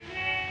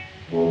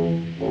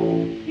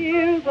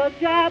Here's a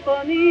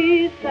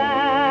Japanese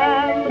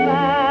sandman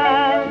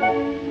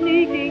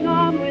sneaking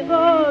on with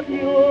a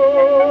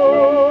mule.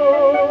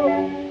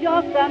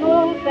 Just an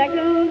old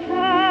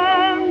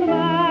second-hand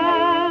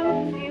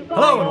man.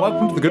 Hello and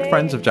welcome to the Good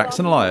Friends of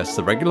Jackson Elias,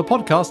 the regular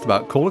podcast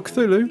about Call of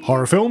Cthulhu,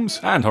 horror films,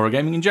 and horror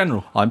gaming in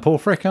general. I'm Paul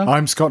Fricker.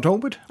 I'm Scott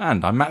Talbot.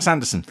 And I'm Matt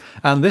Sanderson.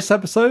 And this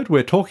episode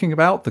we're talking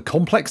about the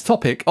complex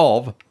topic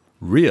of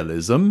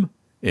realism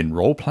in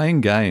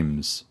role-playing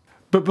games.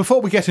 But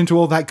before we get into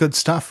all that good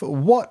stuff,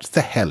 what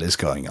the hell is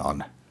going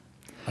on?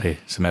 Hey,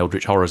 some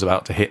Eldritch Horror's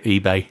about to hit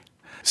eBay.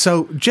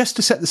 So, just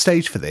to set the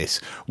stage for this,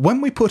 when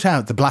we put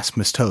out the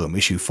Blasphemous Tome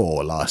issue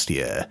 4 last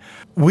year,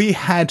 we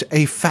had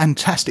a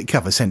fantastic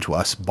cover sent to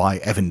us by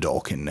Evan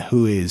Dawkin,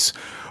 who is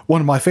one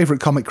of my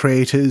favourite comic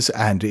creators,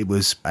 and it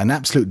was an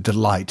absolute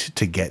delight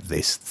to get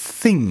this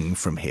thing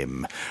from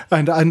him.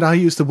 And I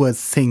use the word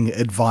thing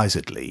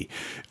advisedly.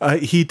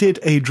 He did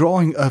a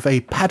drawing of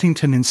a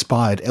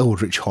Paddington-inspired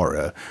Eldritch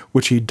Horror,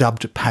 which he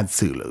dubbed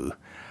Padthulu.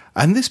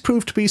 And this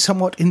proved to be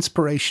somewhat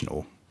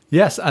inspirational.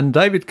 Yes, and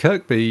David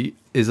Kirkby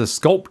is a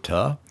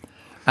sculptor,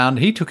 and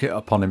he took it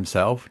upon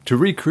himself to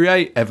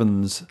recreate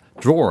Evan's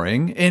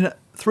drawing in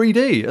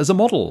 3D as a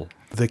model.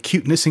 The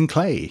cuteness in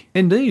clay.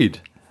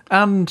 Indeed.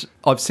 And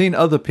I've seen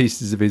other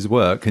pieces of his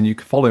work, and you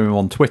can follow him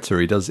on Twitter.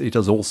 He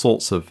does all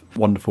sorts of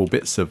wonderful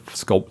bits of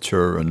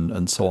sculpture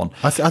and so on.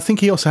 I think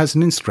he also has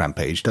an Instagram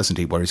page, doesn't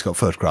he, where he's got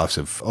photographs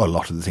of a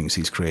lot of the things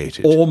he's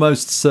created.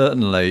 Almost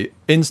certainly.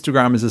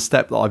 Instagram is a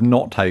step that I've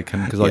not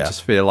taken because I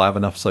just feel I have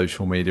enough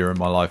social media in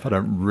my life. I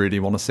don't really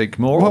want to seek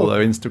more, although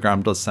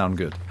Instagram does sound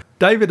good.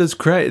 David has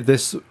created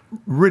this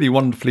really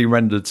wonderfully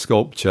rendered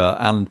sculpture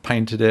and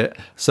painted it.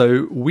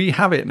 So we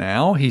have it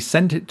now. He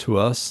sent it to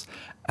us.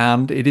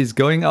 And it is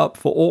going up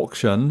for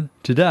auction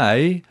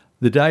today,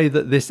 the day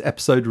that this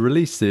episode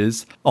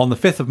releases, on the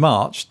 5th of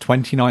March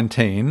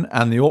 2019,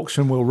 and the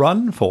auction will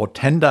run for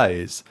 10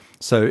 days.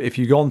 So if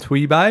you go onto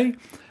eBay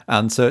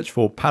and search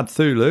for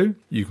Padthulu,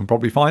 you can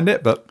probably find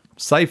it, but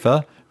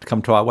safer to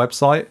come to our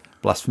website,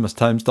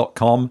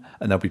 blasphemoustomes.com,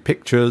 and there'll be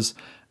pictures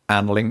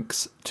and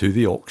links to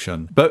the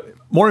auction. But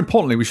more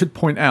importantly, we should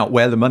point out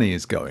where the money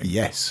is going.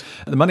 Yes.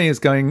 The money is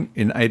going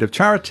in aid of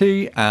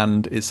charity,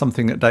 and it's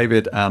something that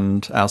David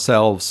and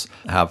ourselves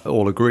have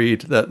all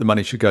agreed that the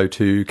money should go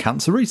to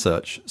cancer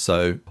research.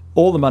 So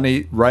all the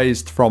money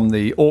raised from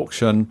the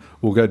auction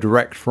will go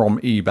direct from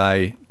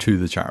eBay to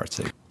the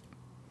charity.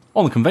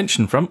 On the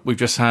convention front, we've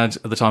just had,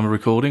 at the time of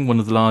recording, one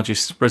of the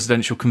largest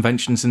residential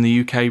conventions in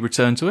the UK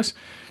return to us.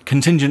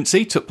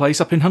 Contingency took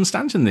place up in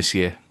Hunstanton this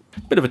year.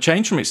 Bit of a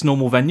change from its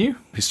normal venue.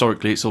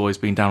 Historically, it's always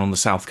been down on the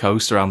south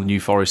coast around the New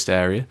Forest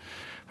area.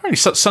 Apparently,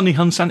 Sunny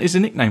Hunstanton is a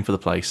nickname for the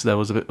place. There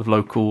was a bit of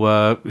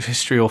local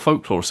history or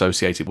folklore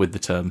associated with the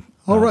term.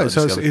 Oh, right,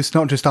 so it's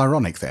not just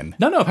ironic then?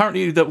 No,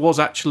 apparently there was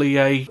actually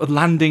a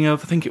landing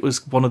of, I think it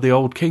was one of the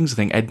old kings, I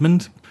think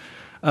Edmund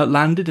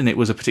landed, and it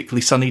was a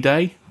particularly sunny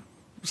day.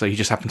 So he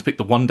just happened to pick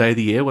the one day of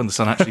the year when the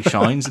sun actually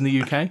shines in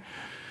the UK.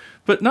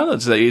 But no,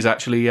 that is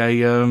actually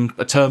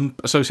a term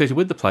associated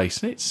with the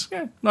place. It's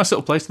a nice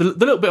little place. The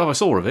little bit I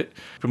saw of it,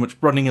 pretty much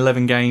running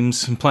 11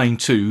 games and playing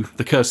 2,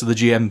 the curse of the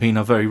GM being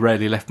I've very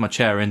rarely left my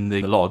chair in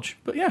the lodge.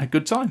 But yeah,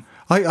 good time.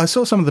 I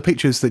saw some of the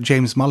pictures that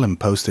James Mullen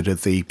posted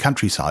of the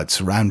countryside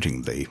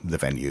surrounding the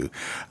venue,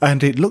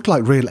 and it looked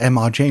like real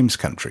M.R. James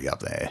country up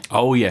there.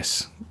 Oh,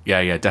 yes.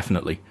 Yeah,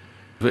 definitely.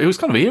 It was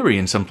kind of eerie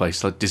in some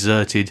places, like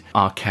deserted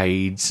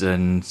arcades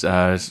and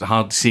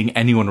hardly seeing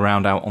anyone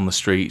around out on the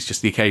streets,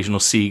 just the occasional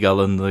seagull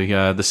and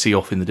the sea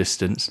off in the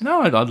distance.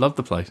 No, I loved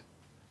the place.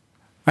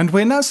 And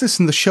we announced this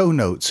in the show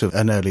notes of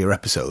an earlier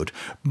episode,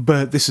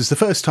 but this is the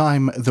first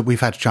time that we've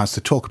had a chance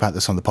to talk about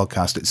this on the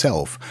podcast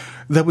itself.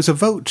 There was a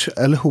vote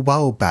a little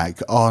while back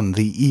on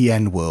the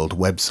EN World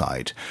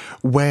website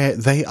where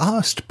they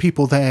asked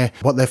people there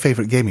what their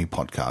favourite gaming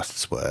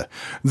podcasts were.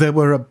 There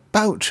were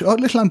about a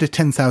little under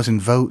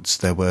 10,000 votes.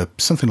 There were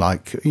something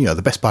like,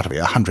 the best part of it,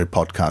 100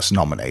 podcasts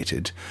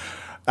nominated.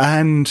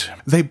 And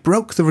they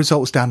broke the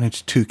results down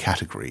into 2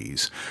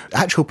 categories,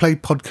 actual play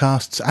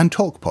podcasts and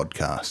talk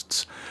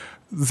podcasts.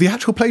 The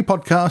actual play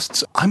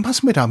podcasts, I must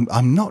admit,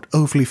 I'm not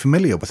overly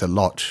familiar with a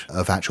lot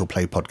of actual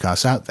play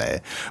podcasts out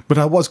there, but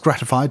I was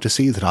gratified to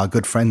see that our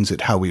good friends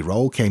at How We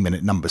Roll came in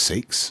at number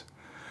 6.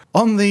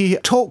 On the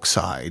talk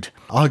side,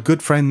 our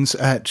good friends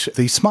at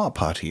the Smart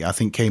Party, I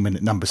think, came in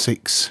at number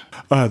 6.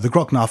 The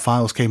Grognard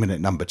Files came in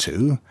at number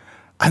 2.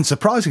 And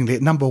surprisingly,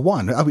 at number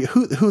 1, I mean,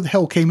 who the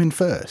hell came in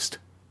first?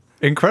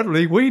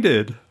 Incredibly, we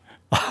did.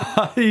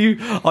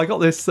 I got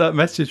this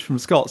message from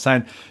Scott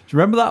saying, do you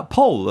remember that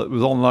poll that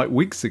was on like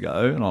weeks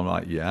ago? And I'm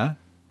like, yeah,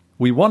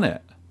 we won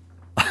it.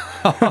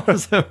 I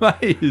was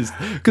amazed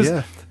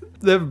because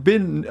there have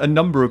been a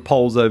number of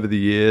polls over the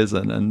years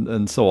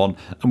and so on,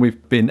 and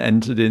we've been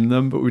entered in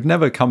them, but we've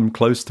never come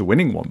close to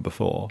winning one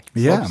before.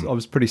 So yeah. I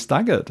was pretty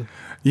staggered.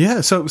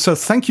 Yeah, so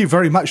thank you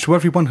very much to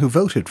everyone who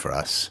voted for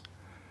us.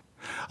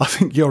 I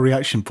think your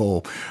reaction,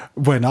 Paul,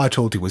 when I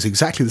told you was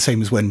exactly the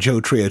same as when Joe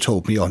Trier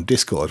told me on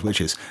Discord,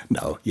 which is,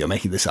 no, you're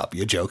making this up,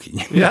 you're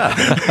joking. Yeah.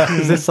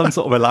 Is this some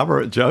sort of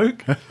elaborate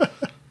joke?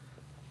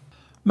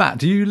 Matt,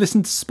 do you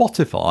listen to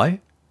Spotify?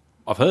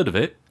 I've heard of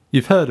it.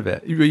 You've heard of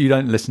it. You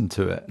don't listen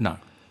to it. No.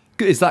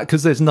 Is that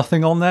because there's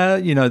nothing on there,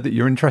 that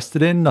you're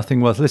interested in?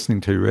 Nothing worth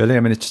listening to, really? I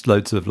mean, it's just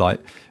loads of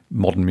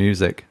modern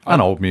music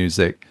and old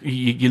music.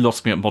 You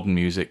lost me at modern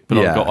music, but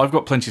I've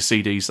got plenty of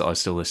CDs that I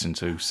still listen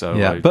to.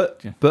 So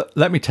but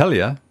let me tell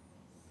you,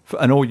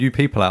 and all you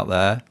people out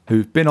there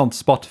who've been on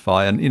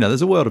Spotify, and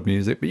there's a world of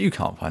music, but you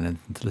can't find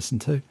anything to listen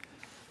to.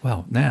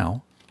 Well,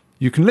 now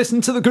you can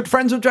listen to the Good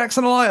Friends of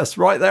Jackson Elias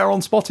right there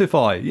on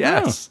Spotify.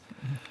 Yes. Yeah.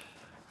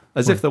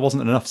 As if there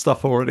wasn't enough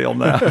stuff already on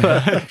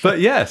there. But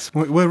yes.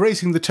 We're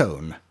raising the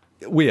tone.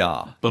 We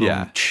are.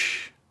 Yeah.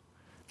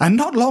 And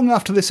not long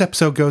after this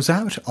episode goes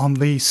out, on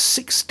the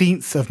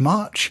 16th of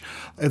March,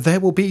 there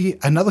will be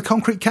another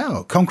Concrete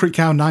Cow. Concrete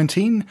Cow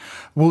 19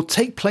 will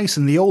take place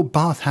in the old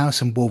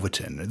Bathhouse in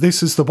Wolverton.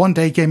 This is the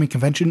one-day gaming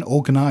convention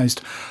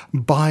organised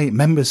by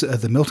members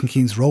of the Milton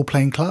Keynes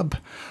Role-Playing Club.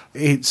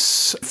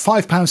 It's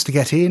 £5 to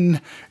get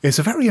in. It's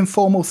a very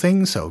informal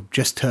thing, so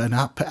just turn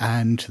up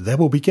and there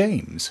will be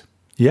games.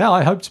 Yeah,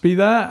 I hope to be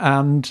there,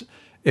 and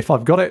if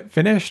I've got it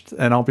finished,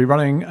 then I'll be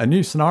running a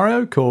new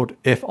scenario called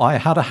If I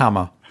Had a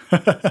Hammer.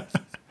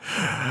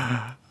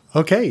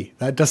 Okay,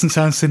 that doesn't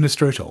sound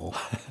sinister at all.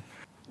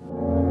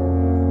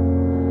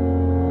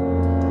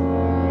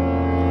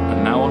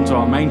 And now on to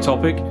our main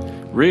topic,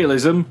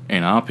 realism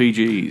in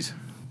RPGs.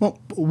 Well,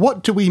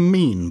 what do we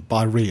mean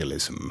by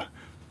realism?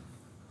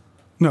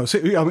 No, so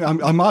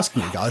I'm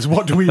asking you guys,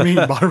 what do we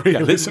mean by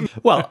realism?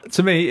 Well,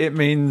 to me, it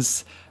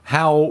means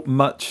how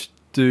much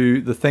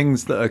do the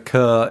things that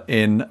occur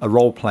in a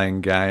role-playing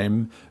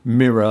game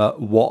mirror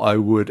what I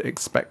would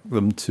expect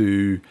them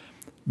to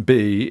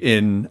be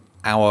in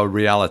our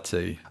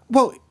reality?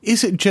 Well,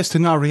 is it just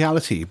in our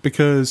reality?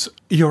 Because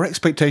your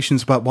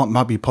expectations about what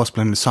might be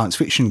possible in a science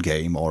fiction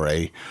game or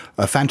a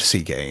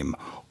fantasy game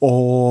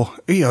or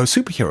a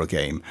superhero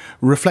game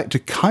reflect a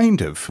kind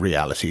of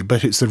reality,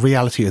 but it's the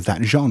reality of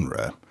that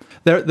genre.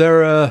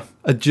 There are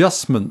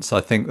adjustments,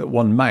 I think, that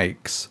one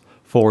makes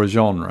for a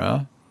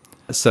genre.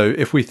 So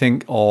if we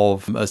think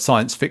of a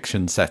science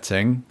fiction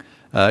setting,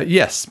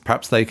 yes,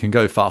 perhaps they can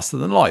go faster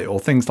than light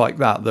or things like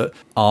that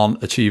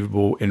aren't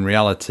achievable in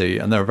reality.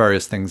 And there are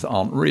various things that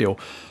aren't real.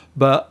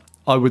 But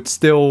I would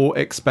still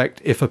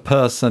expect, if a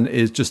person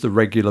is just a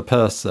regular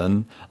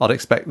person, I'd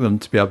expect them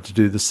to be able to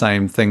do the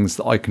same things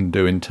that I can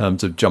do in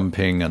terms of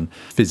jumping and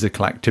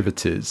physical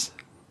activities.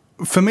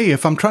 For me,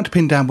 if I'm trying to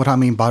pin down what I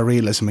mean by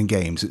realism in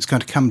games, it's going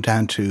to come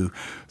down to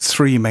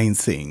three main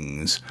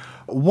things.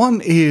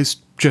 One is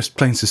just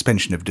plain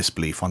suspension of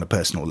disbelief on a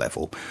personal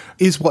level.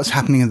 Is what's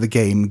happening in the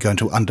game going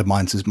to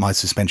undermine my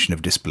suspension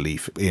of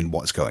disbelief in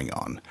what's going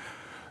on?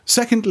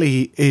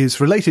 Secondly, is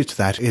related to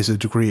that is a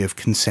degree of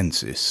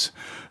consensus.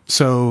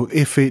 So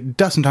if it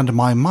doesn't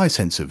undermine my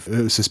sense of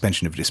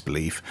suspension of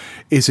disbelief,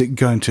 is it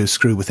going to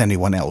screw with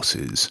anyone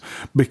else's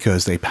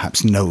because they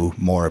perhaps know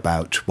more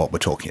about what we're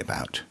talking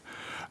about?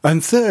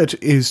 And third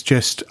is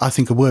just, I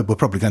think, a word we're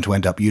probably going to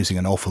end up using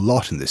an awful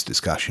lot in this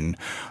discussion,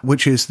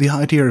 which is the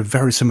idea of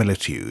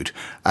verisimilitude,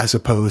 as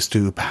opposed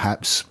to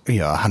perhaps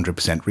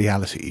 100%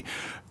 reality,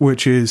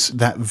 which is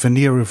that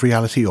veneer of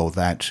reality or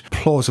that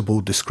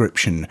plausible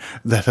description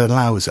that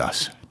allows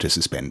us to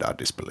suspend our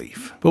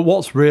disbelief. But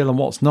what's real and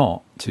what's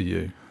not to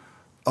you?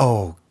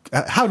 Oh,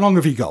 how long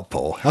have you got,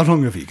 Paul? How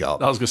long have you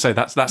got? I was going to say,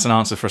 that's an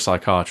answer for a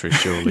psychiatrist,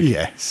 surely.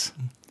 Yes.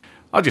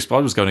 I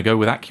was going to go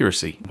with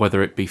accuracy,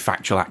 whether it be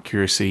factual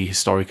accuracy,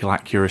 historical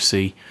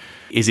accuracy.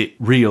 Is it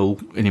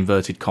real, in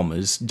inverted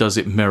commas? Does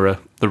it mirror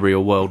the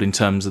real world in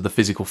terms of the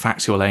physical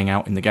facts you're laying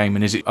out in the game?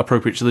 And is it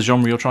appropriate to the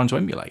genre you're trying to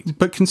emulate?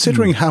 But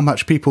considering how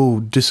much people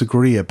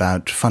disagree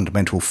about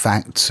fundamental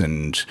facts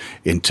and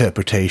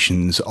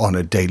interpretations on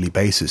a daily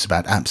basis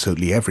about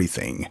absolutely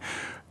everything,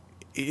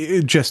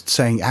 just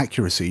saying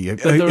accuracy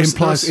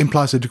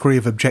implies a degree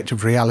of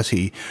objective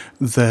reality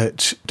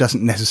that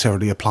doesn't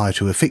necessarily apply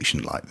to a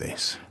fiction like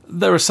this.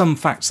 There are some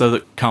facts, though,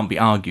 that can't be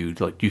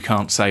argued. Like, you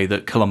can't say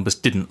that Columbus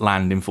didn't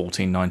land in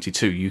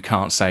 1492. You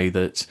can't say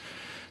that...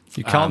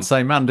 You can't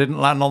say man didn't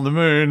land on the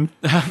moon.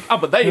 Oh,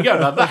 but there you go.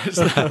 Now, there's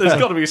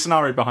got to be a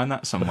scenario behind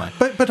that somewhere.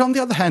 But on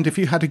the other hand, if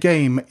you had a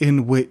game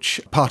in which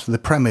part of the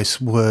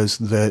premise was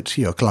that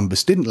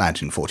Columbus didn't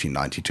land in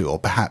 1492, or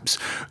perhaps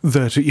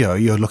that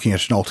you're looking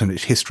at an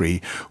alternate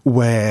history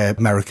where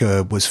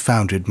America was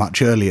founded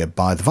much earlier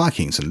by the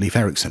Vikings and Leif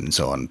Erikson and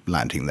so on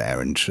landing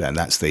there, and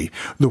that's the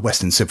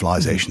Western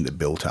civilization that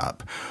built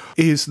up.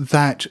 Is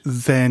that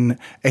then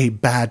a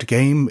bad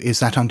game?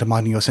 Is that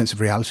undermining your sense of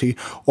reality?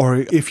 Or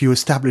if you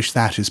establish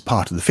that as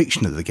part of the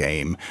fiction of the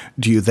game,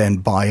 do you then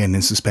buy in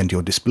and suspend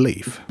your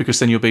disbelief? Because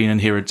then you're being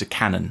adherent to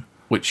canon,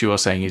 which you are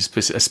saying is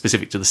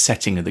specific to the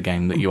setting of the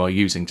game that you are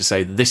using to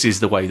say that this is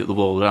the way that the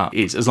world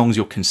is. As long as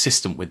you're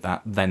consistent with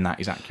that, then that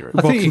is accurate.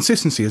 Well,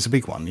 consistency is a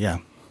big one, yeah.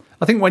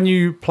 I think when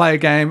you play a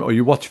game or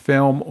you watch a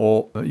film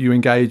or you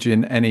engage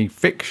in any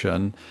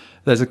fiction,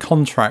 there's a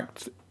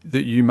contract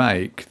that you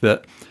make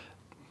that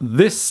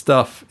this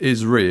stuff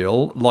is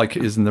real, like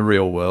it is in the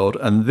real world,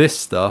 and this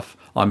stuff,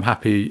 I'm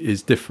happy,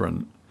 is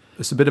different.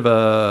 It's a bit of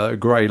a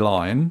grey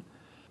line.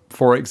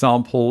 For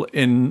example,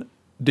 in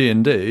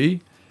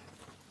D&D,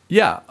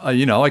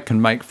 I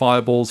can make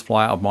fireballs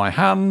fly out of my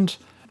hand.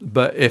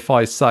 But if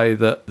I say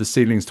that the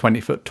ceiling's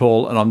 20 foot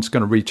tall and I'm just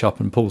going to reach up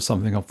and pull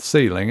something off the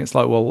ceiling, it's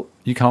like, well,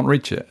 you can't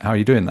reach it. How are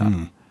you doing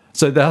that?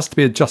 So there has to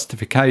be a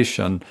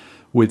justification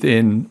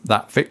within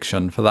that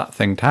fiction for that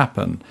thing to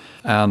happen.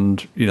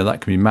 And,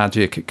 that can be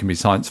magic, it can be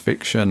science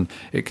fiction,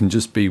 it can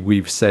just be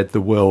we've said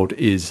the world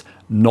is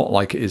not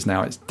like it is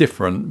now, it's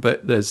different,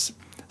 but there's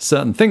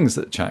certain things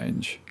that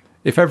change.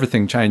 If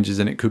everything changes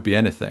and it could be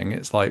anything,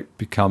 it's like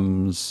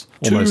becomes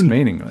almost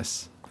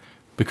meaningless.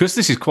 Because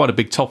this is quite a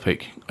big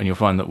topic, and you'll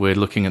find that we're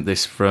looking at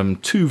this from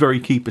two very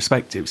key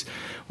perspectives,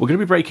 we're going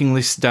to be breaking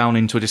this down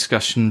into a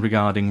discussion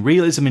regarding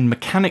realism in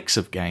mechanics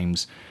of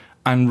games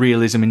and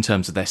realism in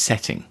terms of their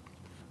setting.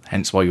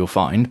 Hence why you'll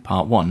find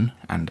Part 1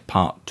 and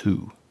Part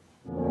 2.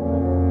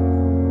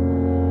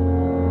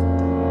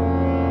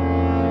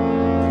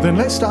 Then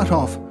let's start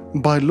off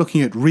by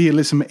looking at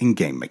realism in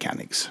game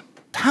mechanics.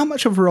 How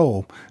much of a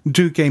role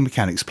do game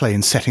mechanics play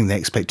in setting the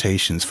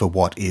expectations for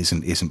what is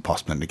and isn't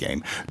possible in a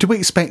game? Do we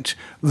expect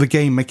the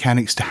game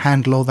mechanics to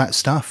handle all that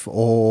stuff,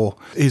 or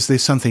is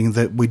this something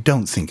that we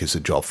don't think is a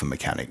job for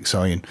mechanics?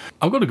 I've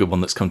got a good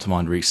one that's come to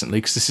mind recently,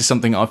 because this is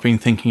something I've been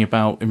thinking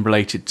about in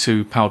related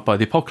to Powered by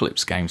the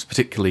Apocalypse games,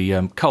 particularly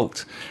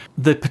Cult.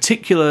 The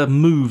particular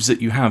moves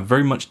that you have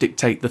very much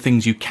dictate the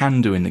things you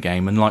can do in the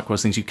game, and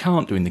likewise things you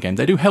can't do in the game.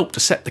 They do help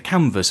to set the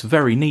canvas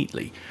very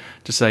neatly,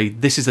 to say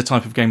this is the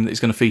type of game that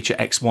is going to feature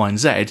X, Y, and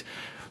Z.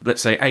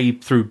 Let's say A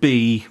through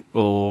B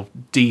or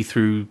D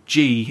through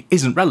G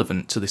isn't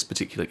relevant to this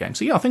particular game.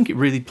 So I think it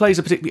really plays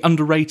a particularly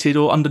underrated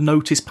or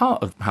under-noticed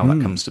part of how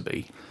that comes to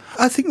be.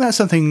 I think that's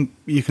something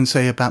you can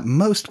say about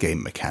most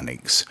game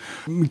mechanics.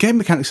 Game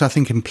mechanics, I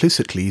think,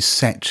 implicitly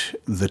set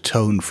the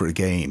tone for a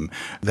game.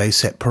 They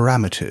set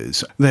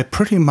parameters. They're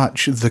pretty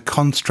much the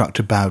construct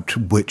about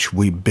which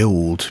we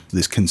build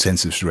this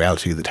consensus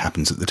reality that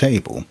happens at the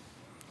table.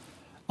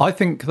 I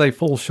think they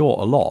fall short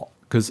a lot,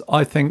 because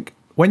I think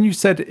when you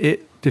said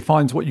it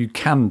defines what you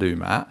can do,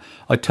 Matt,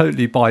 I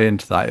totally buy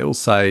into that. It'll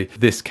say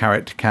this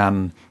character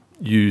can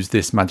use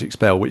this magic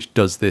spell which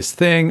does this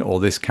thing, or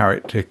this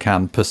character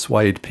can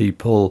persuade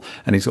people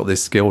and he's got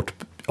this skill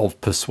of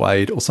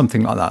persuade or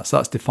something like that. So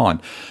that's defined.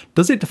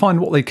 Does it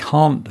define what they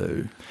can't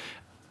do?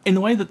 In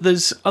the way that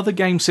there's other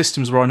game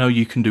systems where I know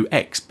you can do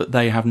X, but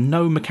they have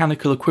no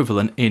mechanical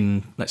equivalent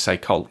in, let's say,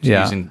 Cult,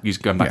 using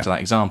going back to that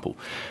example.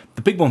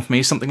 The big one for me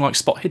is something like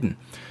Spot Hidden.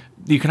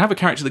 You can have a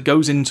character that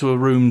goes into a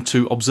room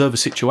to observe a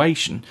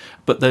situation,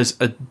 but there's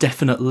a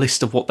definite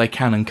list of what they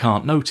can and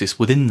can't notice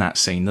within that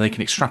scene. They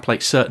can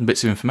extrapolate certain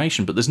bits of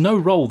information, but there's no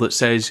role that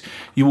says,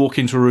 you walk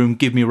into a room,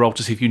 give me a roll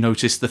to see if you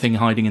notice the thing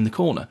hiding in the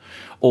corner.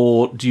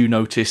 Or do you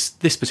notice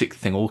this particular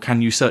thing, or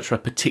can you search for a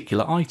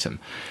particular item?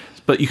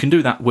 But you can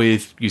do that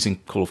with using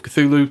Call of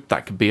Cthulhu.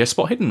 That could be a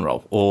Spot Hidden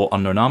roll, or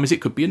Unknown Armies,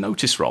 it could be a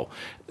Notice roll.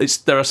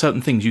 There are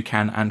certain things you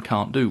can and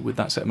can't do with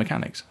that set of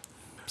mechanics.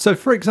 So,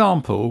 for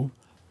example,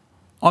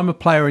 I'm a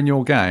player in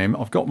your game.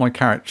 I've got my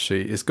character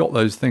sheet. It's got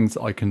those things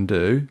that I can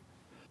do.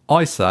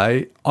 I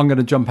say, I'm going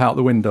to jump out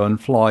the window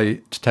and fly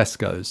to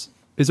Tesco's.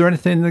 Is there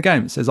anything in the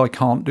game that says I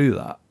can't do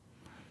that?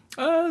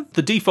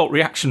 The default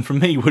reaction from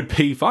me would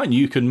be, fine,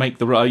 you can make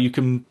the roll. You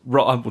can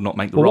not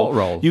make the roll. What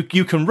roll?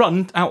 You can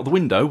run out the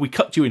window. We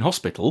cut you in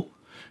hospital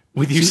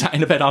with you sat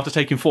in a bed after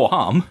taking 4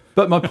 harm.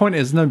 But my point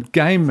is, no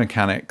game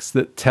mechanics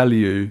that tell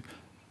you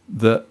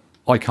that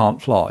I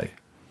can't fly.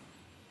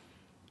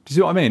 Do you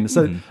see what I mean?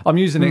 So I'm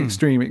using an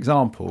extreme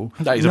example.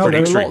 That is a pretty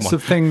extreme there are lots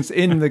of things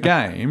in the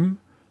game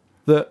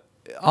that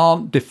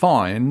aren't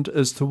defined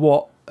as to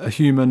what a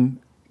human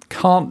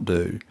can't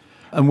do.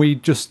 And we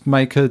just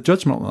make a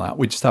judgment on that.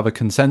 We just have a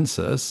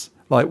consensus.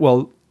 Like,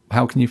 well,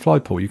 how can you fly,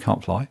 Paul? You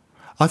can't fly.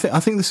 I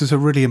think this is a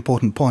really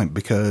important point,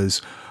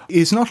 because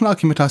it's not an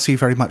argument I see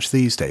very much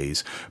these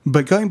days.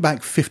 But going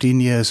back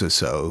 15 years or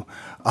so,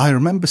 I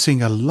remember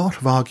seeing a lot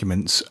of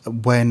arguments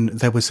when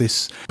there was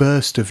this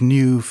burst of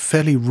new,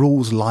 fairly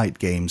rules-light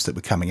games that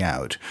were coming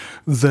out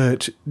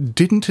that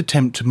didn't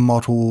attempt to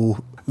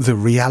model the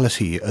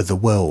reality of the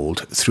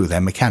world through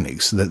their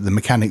mechanics. That the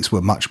mechanics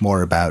were much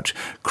more about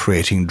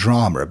creating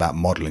drama, about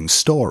modelling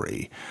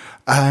story.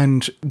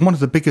 And one of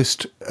the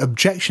biggest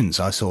objections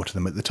I saw to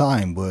them at the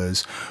time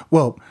was,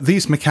 well,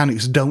 these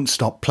mechanics don't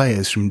stop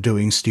players from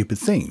doing stupid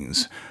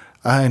things.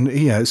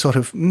 And, sort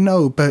of,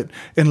 no, but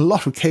in a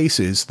lot of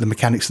cases, the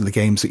mechanics of the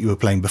games that you were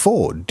playing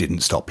before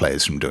didn't stop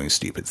players from doing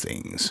stupid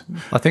things.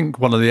 I think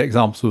one of the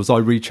examples was I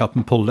reach up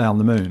and pull down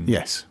the moon.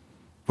 Yes.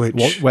 Where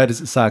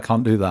does it say I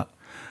can't do that?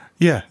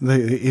 Yeah,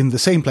 in the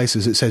same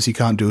places it says you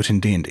can't do it in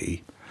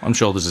D&D. I'm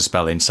sure there's a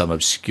spell in some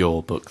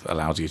obscure book that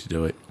allows you to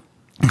do it.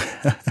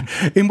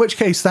 In which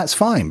case, that's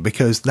fine,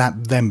 because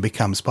that then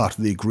becomes part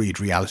of the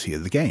agreed reality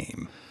of the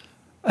game.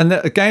 And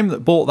a game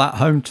that brought that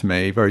home to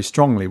me very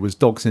strongly was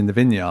Dogs in the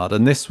Vineyard.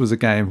 And this was a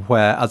game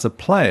where, as a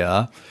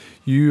player,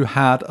 you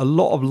had a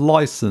lot of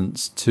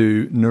license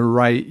to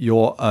narrate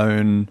your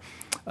own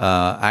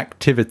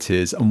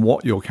activities and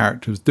what your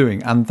character was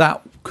doing. And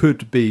that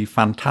could be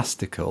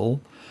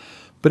fantastical.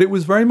 But it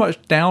was very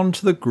much down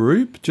to the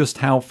group, just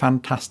how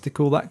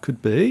fantastical that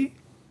could be.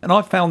 And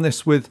I found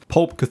this with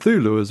Pulp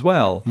Cthulhu as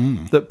well,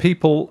 that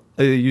people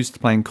are used to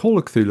playing Call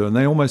of Cthulhu and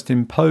they almost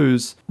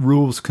impose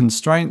rules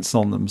constraints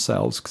on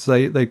themselves because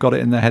they got it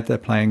in their head they're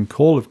playing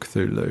Call of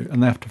Cthulhu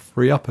and they have to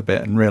free up a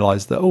bit and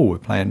realise that, we're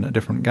playing a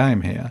different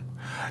game here.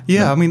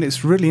 Yeah, I mean,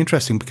 it's really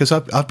interesting because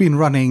I've been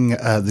running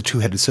the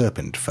Two-Headed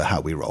Serpent for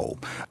How We Roll,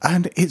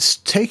 and it's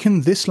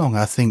taken this long,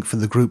 I think, for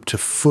the group to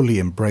fully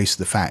embrace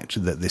the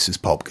fact that this is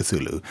Pulp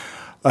Cthulhu.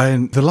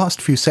 And the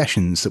last few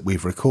sessions that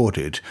we've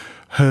recorded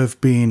have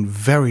been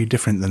very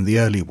different than the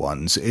early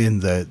ones in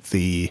that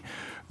the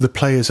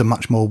players are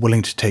much more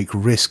willing to take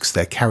risks.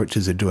 Their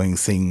characters are doing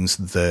things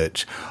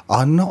that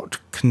are not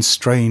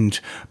constrained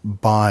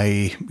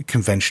by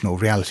conventional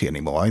reality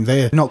anymore. I mean,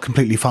 they're not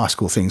completely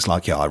farcical things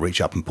like, I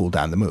reach up and pull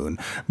down the moon,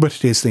 but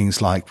it is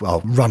things like,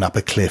 I'll run up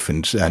a cliff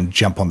and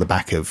jump on the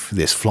back of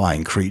this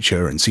flying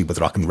creature and see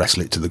whether I can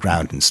wrestle it to the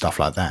ground and stuff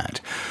like that,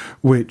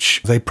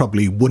 which they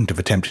probably wouldn't have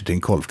attempted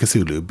in Call of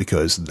Cthulhu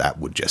because that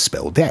would just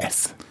spell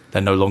death.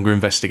 They're no longer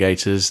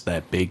investigators,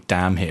 they're big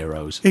damn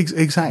heroes.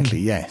 Exactly,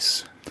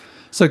 yes.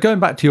 So going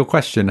back to your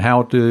question,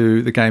 how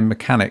do the game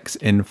mechanics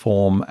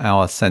inform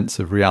our sense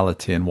of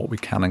reality and what we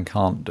can and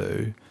can't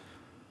do?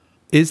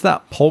 Is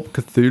that Pulp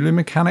Cthulhu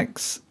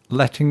mechanics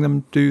letting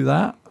them do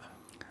that?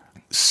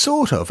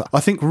 Sort of. I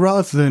think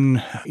rather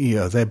than,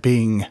 there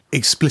being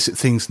explicit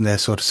things and they're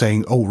sort of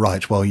saying,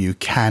 you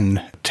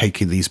can take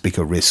these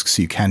bigger risks,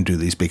 you can do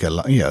these bigger,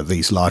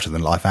 these larger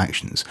than life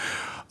actions.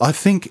 I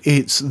think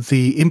it's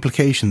the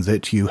implication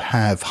that you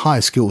have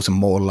higher skills and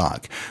more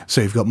luck,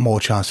 so you've got more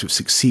chance of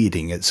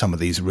succeeding at some of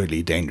these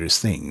really dangerous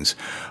things.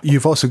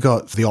 You've also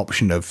got the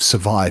option of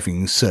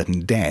surviving certain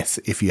death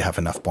if you have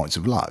enough points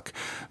of luck.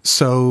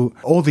 So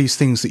all these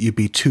things that you'd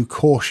be too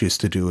cautious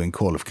to do in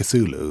Call of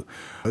Cthulhu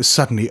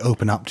suddenly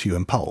open up to you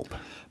in Pulp.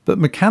 But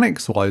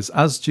mechanics-wise,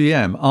 as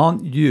GM,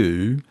 aren't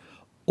you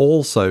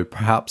also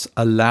perhaps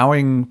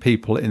allowing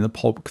people in the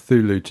Pulp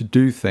Cthulhu to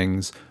do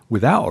things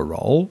without a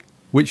role,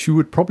 which you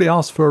would probably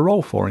ask for a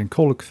role for in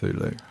Call of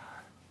Cthulhu?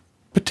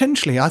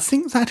 Potentially. I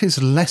think that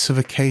is less of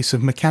a case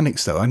of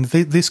mechanics, though. And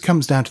this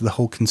comes down to the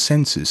whole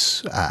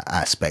consensus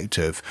aspect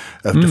of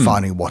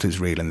defining what is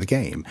real in the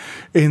game,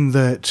 in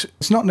that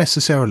it's not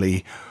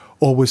necessarily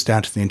always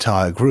down to the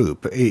entire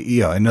group.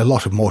 In a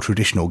lot of more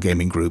traditional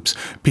gaming groups,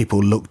 people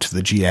look to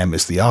the GM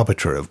as the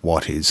arbiter of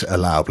what is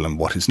allowable and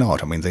what is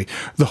not. I mean,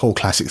 the whole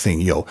classic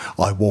thing,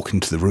 I walk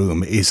into the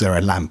room, is there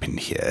a lamp in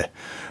here?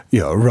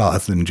 Rather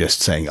than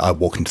just saying, I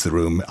walk into the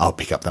room, I'll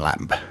pick up the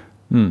lamp.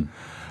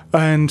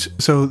 And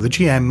so the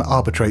GM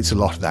arbitrates a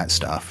lot of that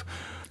stuff.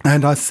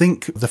 And I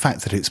think the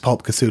fact that it's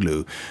Pulp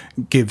Cthulhu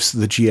gives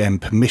the GM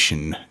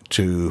permission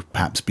to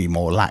perhaps be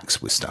more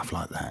lax with stuff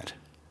like that.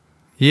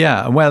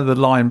 Yeah, and where the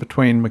line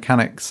between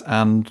mechanics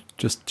and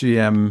just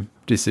GM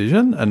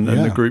decision and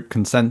the group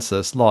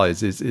consensus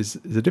lies is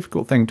a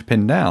difficult thing to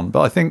pin down.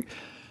 But I think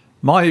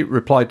my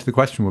reply to the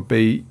question would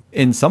be,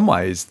 in some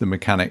ways, the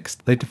mechanics,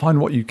 they define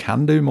what you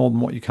can do more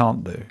than what you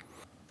can't do.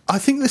 I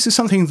think this is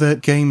something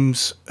that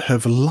games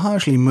have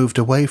largely moved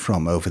away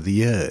from over the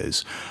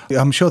years.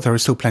 I'm sure there are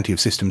still plenty of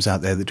systems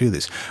out there that do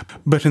this.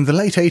 But in the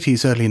late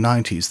 80s, early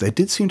 90s, there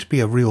did seem to be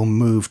a real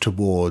move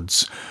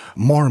towards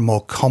more and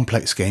more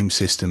complex game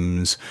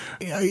systems.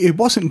 It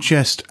wasn't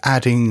just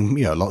adding,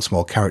 lots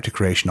more character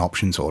creation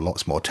options or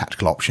lots more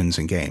tactical options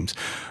in games,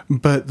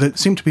 but that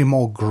seemed to be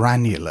more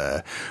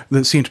granular,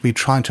 that seemed to be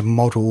trying to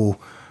model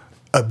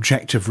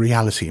objective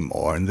reality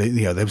more, and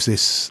there was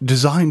this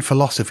design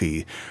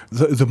philosophy.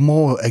 The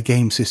more a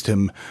game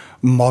system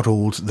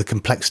modelled the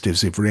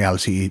complexities of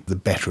reality, the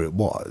better it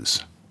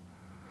was.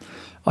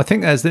 I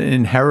think there's an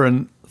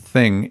inherent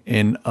thing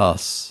in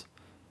us,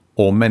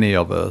 or many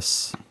of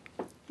us,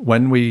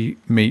 when we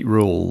meet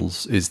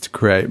rules, is to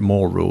create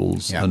more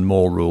rules and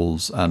more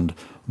rules and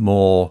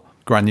more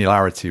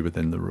granularity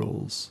within the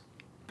rules.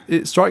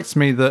 It strikes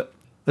me that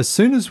as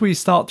soon as we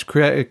start to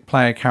create a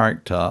player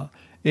character,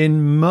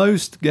 in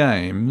most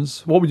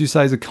games, what would you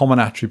say is a common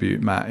attribute,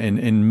 Matt,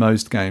 in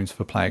most games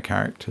for player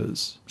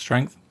characters?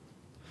 Strength.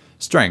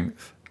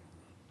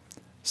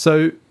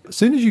 So as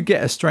soon as you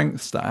get a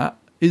strength stat,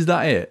 is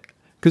that it?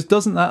 Because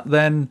doesn't that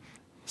then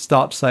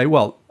start to say,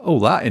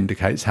 that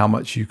indicates how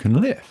much you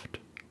can lift?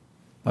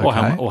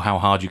 Okay. Or how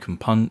hard you can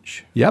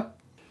punch. Yep.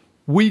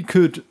 We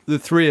could, the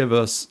three of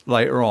us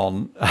later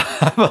on,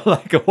 have a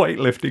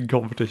weightlifting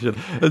competition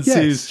and see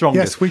who's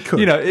strongest. Yes, we could.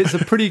 It's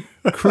a pretty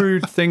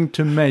crude thing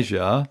to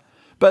measure.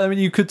 But I mean,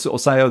 you could sort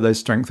of say, there's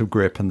strength of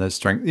grip and there's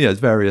strength, there's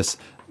various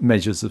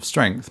measures of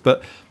strength.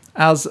 But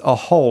as a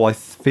whole, I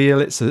feel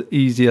it's an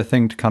easier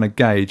thing to kind of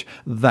gauge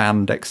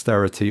than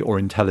dexterity or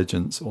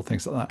intelligence or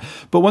things like that.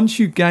 But once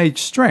you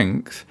gauge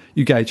strength,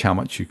 you gauge how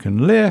much you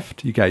can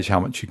lift, you gauge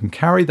how much you can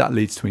carry. That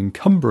leads to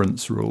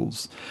encumbrance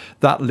rules.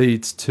 That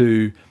leads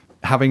to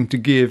having to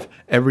give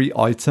every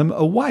item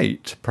a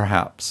weight,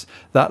 perhaps.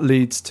 That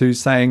leads to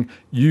saying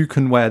you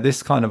can wear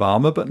this kind of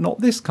armor, but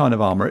not this kind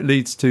of armor. It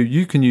leads to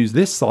you can use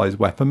this size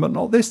weapon, but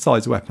not this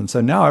size weapon.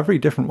 So now every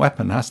different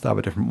weapon has to have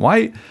a different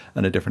weight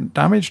and a different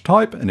damage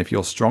type. And if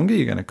you're stronger,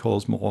 you're going to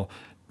cause more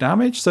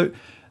damage. So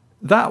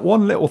that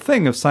one little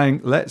thing of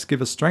saying, let's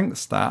give a strength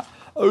stat,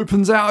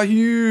 opens out a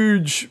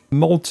huge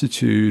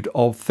multitude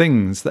of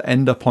things that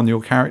end up on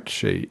your character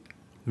sheet.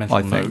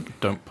 Mental note,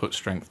 don't put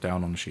strength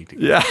down on the sheet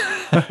again. Yeah.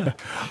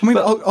 I mean,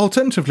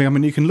 alternatively, I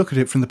mean, you can look at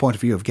it from the point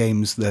of view of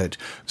games that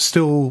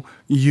still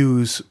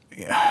use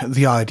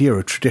the idea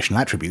of traditional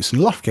attributes,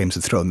 and a lot of games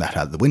have thrown that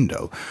out the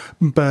window,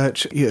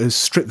 but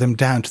strip them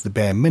down to the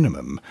bare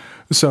minimum.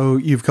 So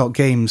you've got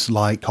games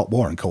like Hot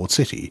War and Cold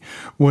City,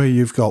 where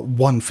you've got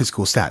one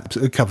physical stat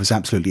that covers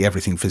absolutely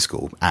everything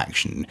physical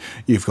action.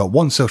 You've got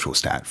one social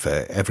stat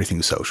for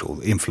everything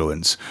social,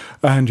 influence,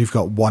 and you've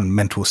got one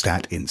mental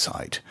stat,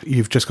 insight.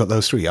 You've just got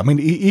those three. I mean,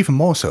 even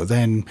more so,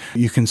 then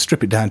you can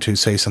strip it down to,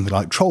 say, something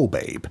like Troll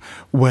Babe,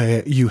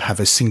 where you have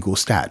a single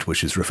stat,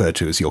 which is referred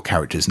to as your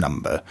character's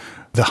number.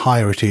 The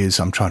higher it is,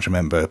 I'm trying to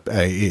remember,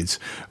 it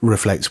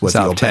reflects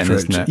whether you're 10,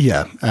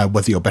 better at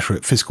whether you're better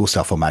at physical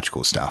stuff or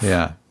magical stuff.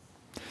 Yeah.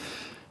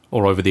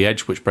 Or Over the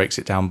Edge, which breaks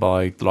it down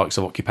by the likes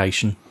of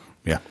occupation.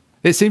 Yeah.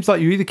 It seems like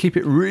you either keep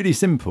it really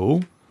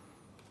simple,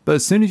 but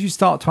as soon as you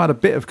start to add a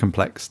bit of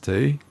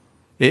complexity,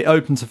 it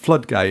opens a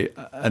floodgate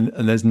and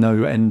there's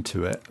no end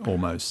to it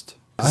almost.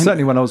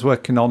 Certainly when I was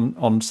working on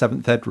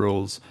 7th Ed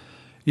rules,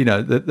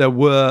 there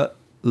were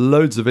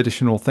loads of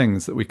additional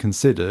things that we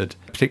considered,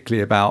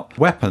 particularly about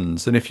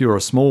weapons. And if you're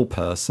a small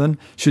person,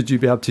 should you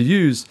be able to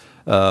use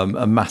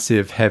a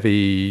massive,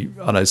 heavy,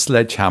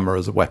 sledgehammer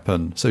as a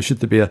weapon? So should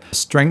there be a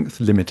strength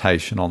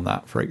limitation on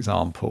that, for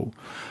example?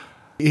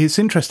 It's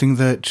interesting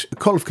that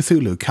Call of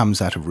Cthulhu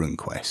comes out of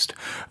RuneQuest,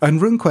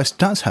 and RuneQuest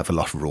does have a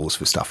lot of rules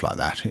for stuff like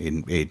that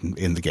in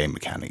the game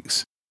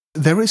mechanics.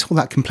 There is all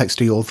that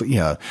complexity, all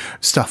the,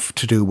 stuff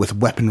to do with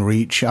weapon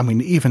reach. I mean,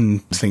 even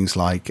things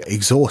like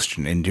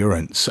exhaustion,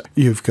 endurance.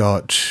 You've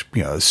got,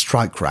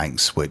 strike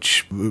ranks,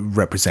 which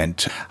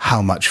represent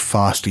how much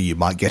faster you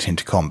might get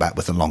into combat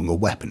with a longer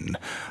weapon.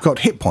 You've got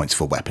hit points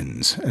for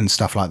weapons and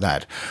stuff like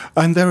that.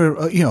 And there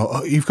are,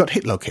 you've got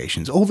hit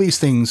locations. All these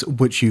things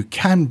which you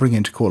can bring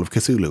into Call of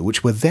Cthulhu,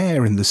 which were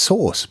there in the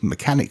source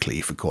mechanically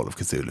for Call of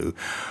Cthulhu,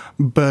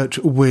 but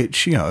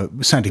which,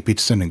 Sandy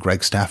Peterson and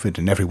Greg Stafford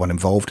and everyone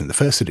involved in the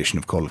first edition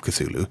of Call of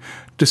Cthulhu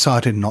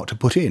decided not to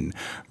put in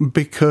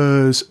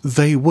because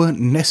they weren't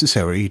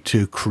necessary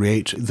to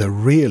create the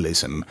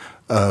realism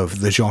of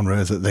the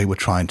genre that they were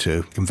trying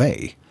to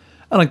convey.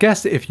 And I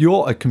guess if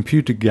you're a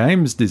computer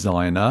games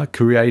designer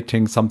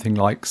creating something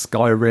like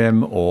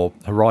Skyrim or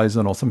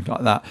Horizon or something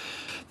like that,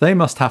 they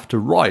must have to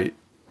write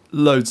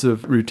loads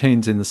of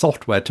routines in the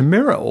software to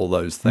mirror all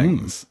those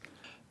things.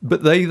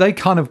 But they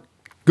kind of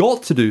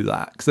got to do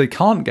that because they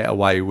can't get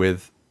away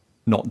with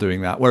not doing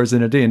that. Whereas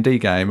in a D&D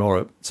game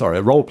or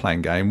a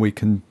role-playing game, we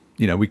can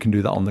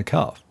do that on the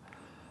cuff.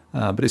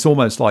 But it's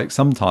almost like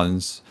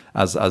sometimes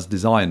as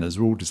designers,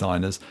 rule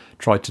designers,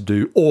 try to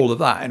do all of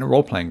that in a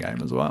role-playing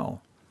game as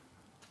well.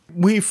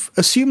 We've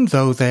assumed,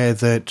 though, there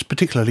that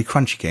particularly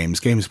crunchy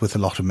games with a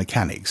lot of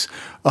mechanics,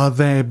 are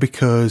there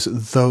because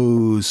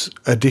those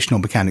additional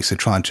mechanics are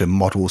trying to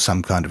model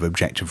some kind of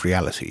objective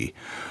reality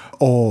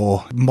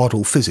or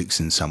model physics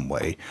in some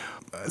way.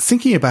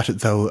 Thinking about it,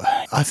 though,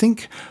 I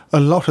think a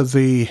lot of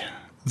the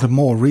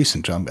more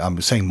recent, I'm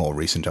saying more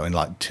recent, I mean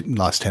like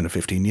last 10 or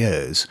 15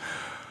 years,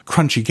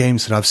 crunchy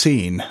games that I've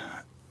seen,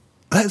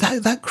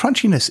 that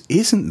crunchiness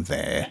isn't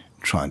there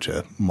trying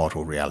to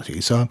model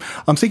reality. So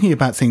I'm thinking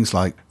about things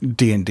like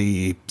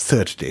D&D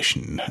 3rd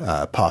edition,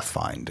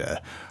 Pathfinder.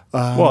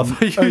 Well, I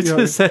thought you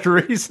just said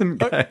recent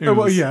games.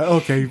 Well, yeah,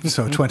 okay,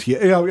 so 20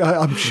 years.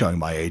 I'm showing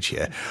my age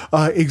here.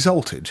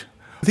 Exalted.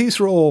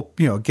 These are all,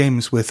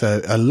 games with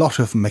a lot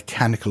of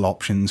mechanical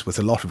options, with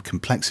a lot of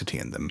complexity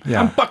in them.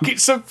 Yeah. And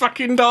buckets of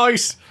fucking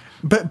dice!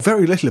 But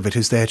very little of it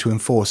is there to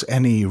enforce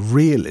any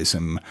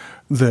realism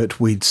that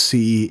we'd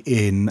see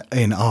in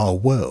our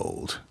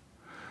world.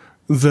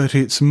 That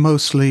it's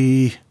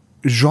mostly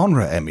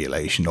genre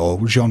emulation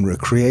or genre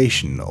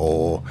creation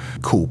or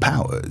cool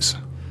powers.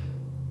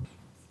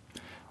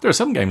 There are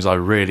some games I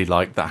really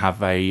like that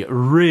have a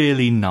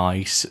really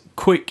nice,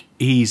 quick,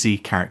 easy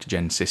character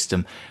gen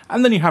system,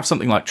 and then you have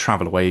something like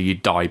Traveller where you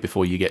die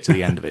before you get to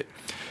the end of it.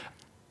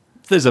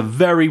 There's a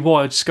very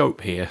wide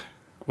scope here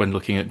when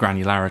looking at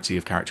granularity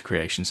of character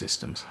creation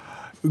systems.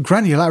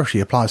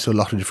 Granularity applies to a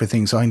lot of different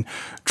things. I mean,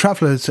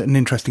 Traveller's an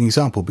interesting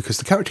example because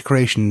the character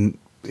creation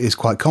is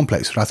quite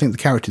complex, but I think the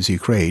characters you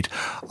create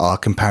are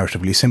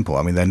comparatively simple.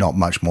 I mean, they're not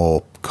much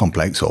more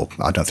complex, or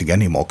I don't think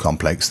any more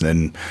complex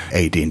than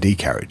AD&D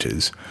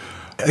characters.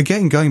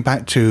 Again, going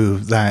back to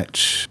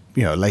that,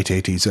 late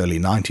 80s, early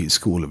 90s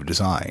school of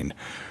design,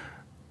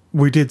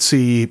 we did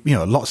see,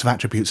 lots of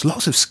attributes,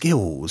 lots of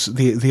skills.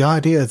 The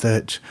idea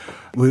that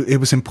it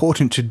was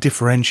important to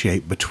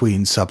differentiate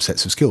between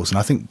subsets of skills. And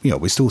I think,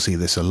 we still see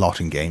this a lot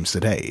in games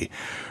today,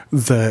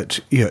 that,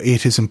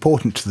 it is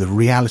important to the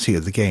reality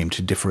of the game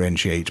to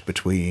differentiate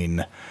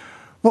between...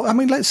 Well, I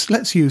mean,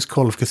 let's use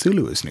Call of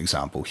Cthulhu as an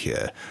example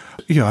here.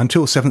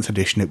 Until 7th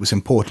edition, it was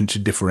important to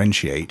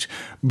differentiate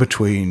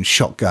between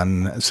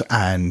shotguns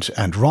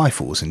and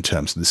rifles in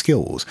terms of the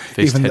skills.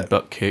 Fist,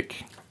 headbutt,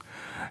 kick.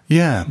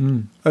 Yeah,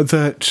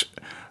 that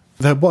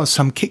there was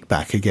some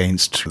kickback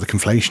against the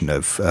conflation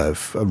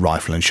of a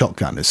rifle and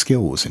shotgun as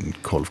skills in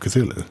Call of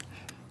Cthulhu.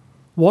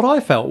 What I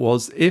felt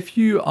was, if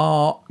you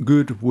are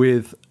good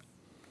with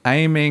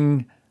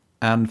aiming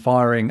and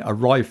firing a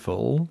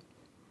rifle...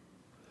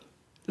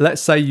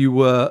 Let's say you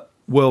were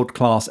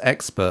world-class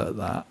expert at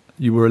that.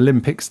 You were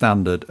Olympic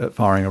standard at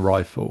firing a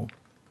rifle.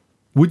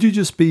 Would you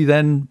just be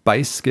then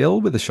base skill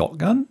with a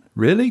shotgun?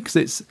 Really? Because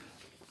it's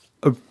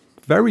a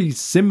very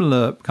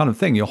similar kind of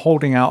thing. You're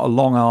holding out a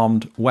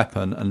long-armed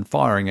weapon and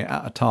firing it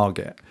at a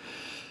target.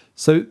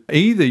 So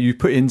either you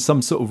put in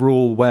some sort of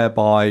rule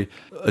whereby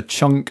a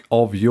chunk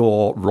of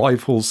your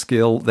rifle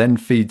skill then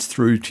feeds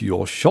through to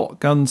your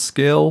shotgun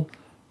skill,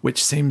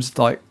 which seems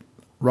like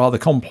rather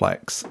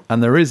complex,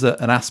 and there is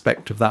an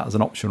aspect of that as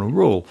an optional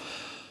rule,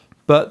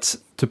 but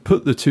to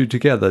put the two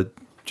together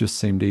just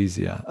seemed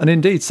easier. And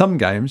indeed, some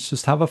games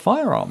just have a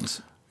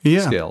firearms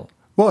skill.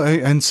 Well,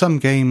 and some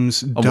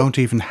games don't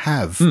even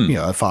have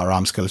a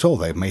firearms skill at all.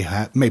 They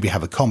maybe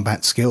have a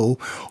combat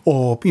skill,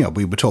 or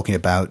we were talking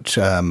about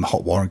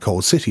Hot War and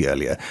Cold City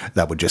earlier.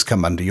 That would just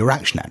come under your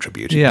action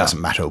attribute. It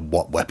doesn't matter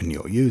what weapon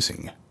you're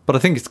using. But I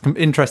think it's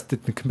interesting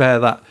to compare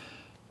that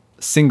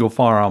single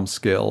firearm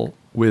skill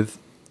with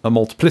a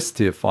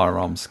multiplicity of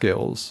firearm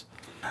skills.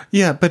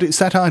 Yeah, but it's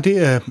that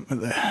idea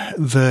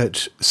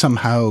that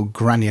somehow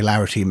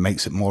granularity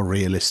makes it more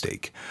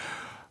realistic.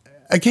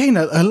 Again,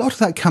 a lot of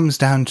that comes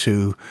down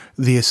to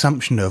the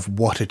assumption of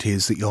what it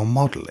is that you're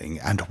modelling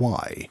and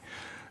why.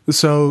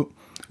 So,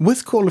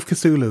 with Call of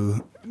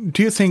Cthulhu,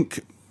 do you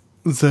think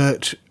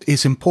that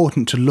it's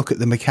important to look at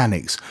the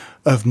mechanics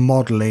of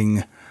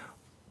modelling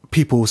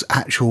people's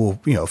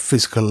actual,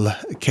 physical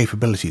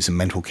capabilities and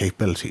mental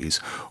capabilities?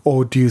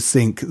 Or do you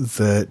think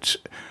that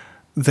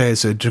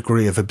there's a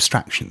degree of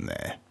abstraction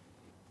there?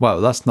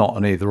 Well, that's not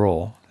an either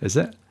or, is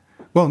it?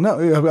 Well,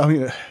 no, I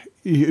mean,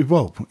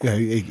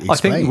 explain. I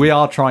think we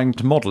are trying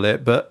to model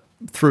it, but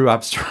through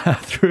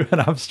an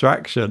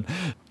abstraction.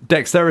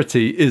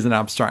 Dexterity is an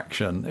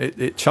abstraction.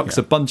 It chucks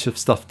a bunch of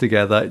stuff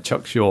together. It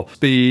chucks your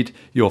speed,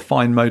 your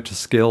fine motor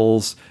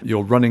skills,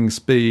 your running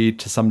speed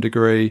to some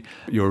degree,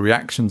 your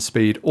reaction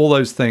speed. All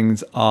those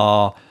things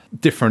are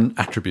different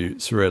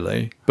attributes,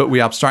 really, but we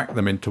abstract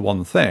them into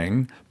one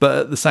thing. But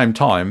at the same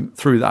time,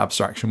 through that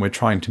abstraction, we're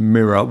trying to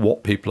mirror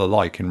what people are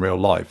like in real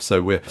life.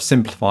 So we're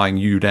simplifying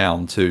you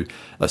down to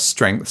a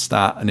strength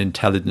stat, an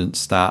intelligence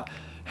stat,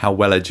 how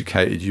well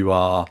educated you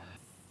are.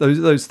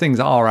 Those things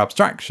are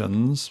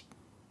abstractions,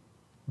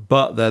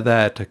 but they're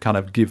there to kind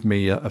of give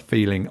me a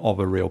feeling of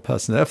a real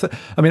person.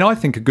 I mean, I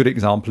think a good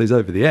example is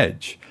Over the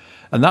Edge.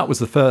 And that was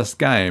the first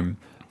game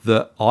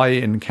that I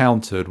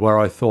encountered where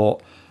I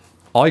thought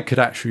I could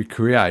actually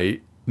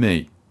create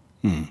me.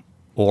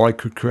 Or I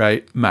could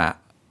create Matt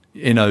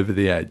in Over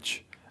the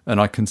Edge. And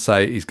I can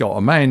say he's got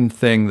a main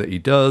thing that he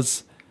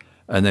does,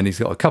 and then he's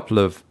got a couple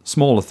of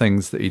smaller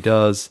things that he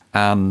does,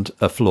 and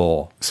a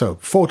flaw. So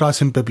 4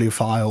 dice in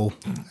bibliophile,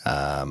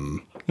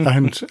 and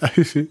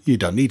you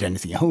don't need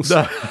anything else.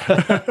 I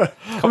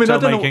mean, I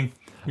don't making.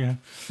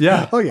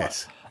 Yeah. Oh,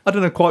 yes. I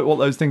don't know quite what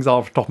those things are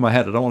off the top of my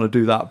head. I don't want to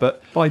do that.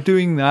 But by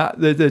doing that,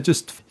 they're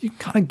just, you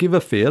kind of give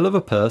a feel of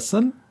a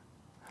person.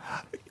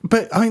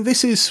 But, I mean,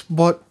 this is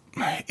what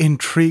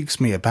intrigues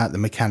me about the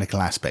mechanical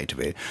aspect of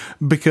it,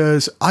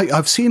 because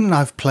I've seen and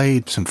I've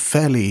played some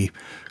fairly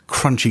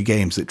crunchy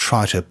games that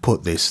try to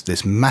put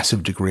this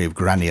massive degree of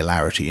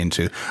granularity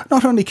into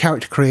not only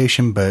character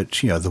creation, but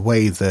the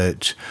way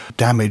that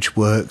damage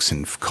works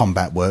and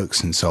combat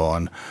works and so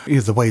on,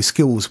 the way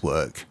skills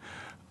work.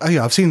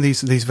 I've seen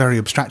these very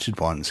abstracted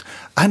ones,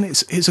 and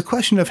it's a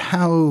question of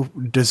how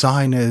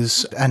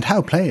designers and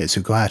how players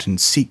who go out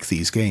and seek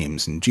these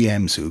games and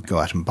GMs who go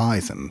out and buy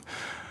them,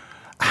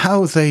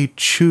 how they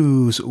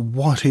choose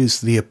what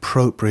is the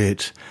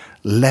appropriate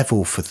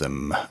level for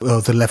them, or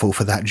the level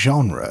for that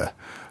genre.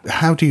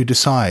 How do you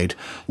decide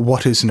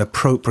what is an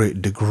appropriate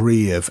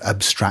degree of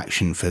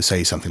abstraction for,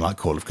 say, something like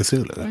Call of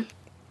Cthulhu?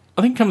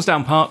 I think it comes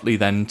down partly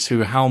then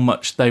to how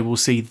much they will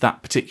see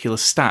that particular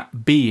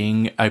stat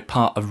being a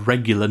part of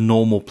regular,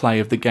 normal play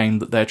of the game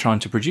that they're trying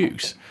to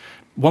produce.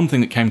 One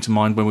thing that came to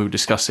mind when we were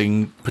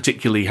discussing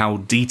particularly how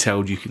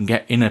detailed you can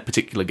get in a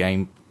particular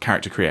game,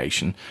 character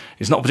creation,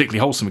 is not a particularly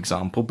wholesome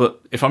example,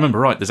 but if I remember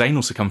right, there's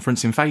anal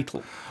circumference in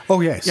Fatal.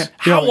 Oh, yes. Yeah.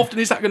 How often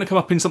is that going to come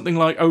up in something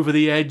like Over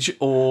the Edge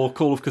or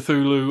Call of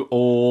Cthulhu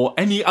or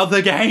any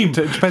other game? It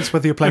depends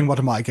whether you're playing one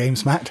of my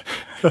games, Matt.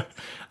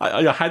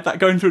 I had that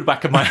going through the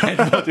back of my head,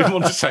 but I didn't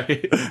want to say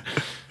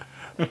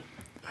it.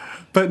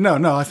 But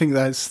no, I think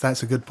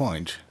that's a good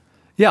point.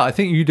 Yeah, I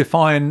think you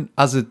define,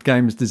 as a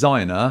games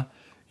designer,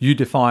 you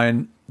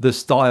define the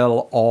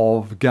style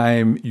of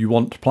game you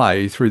want to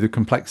play through the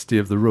complexity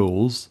of the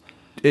rules.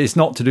 It's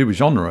not to do with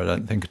genre, I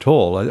don't think at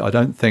all. I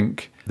don't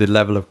think the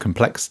level of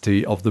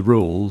complexity of the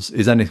rules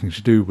is anything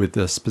to do with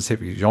the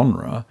specific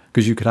genre,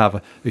 because you could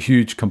have a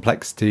huge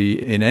complexity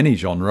in any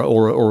genre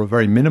or a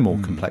very minimal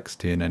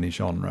complexity in any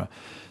genre.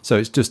 So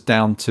it's just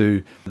down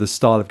to the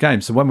style of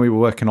game. So when we were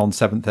working on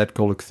 7th Ed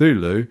Call of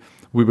Cthulhu,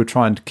 we were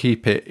trying to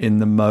keep it in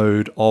the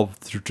mode of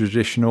the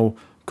traditional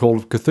Call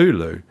of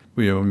Cthulhu.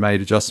 We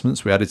made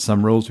adjustments, we added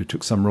some rules, we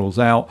took some rules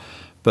out.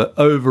 But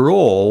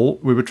overall,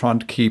 we were trying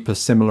to keep a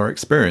similar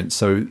experience.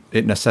 So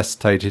it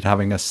necessitated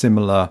having a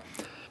similar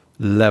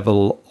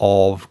level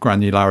of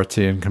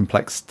granularity and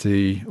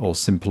complexity or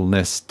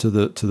simpleness to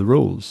the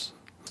rules.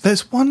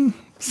 There's one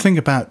thing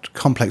about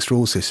complex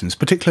rule systems,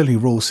 particularly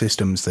rule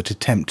systems that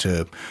attempt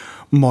to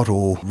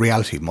model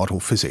reality, model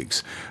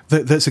physics,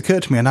 that's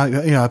occurred to me, and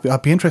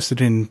I'd be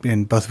interested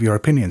in both of your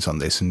opinions on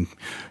this and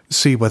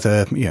see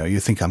whether you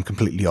think I'm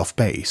completely off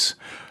base.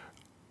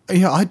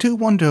 I do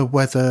wonder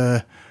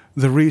whether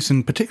the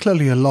reason,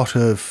 particularly a lot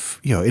of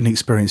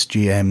inexperienced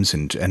GMs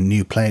and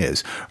new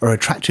players are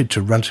attracted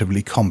to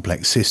relatively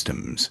complex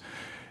systems,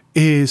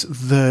 is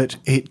that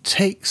it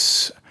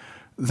takes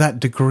that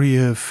degree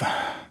of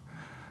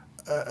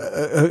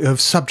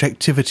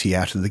subjectivity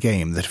out of the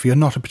game, that if you're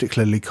not a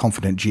particularly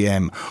confident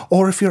GM,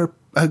 or if you're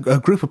a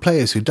group of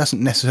players who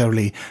doesn't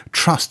necessarily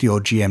trust your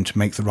GM to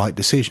make the right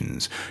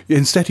decisions,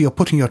 instead you're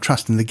putting your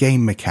trust in the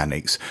game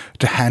mechanics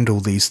to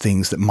handle these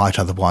things that might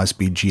otherwise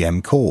be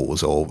GM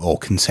calls or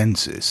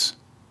consensus.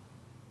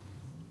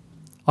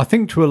 I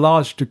think to a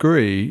large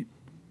degree,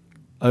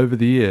 over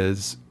the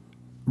years,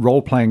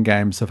 role-playing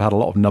games have had a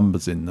lot of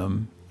numbers in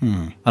them.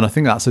 And I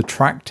think that's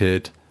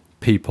attracted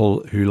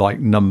people who like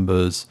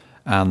numbers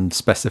and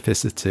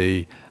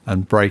specificity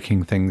and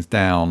breaking things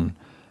down.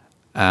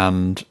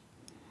 And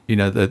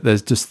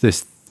there's just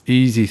this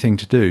easy thing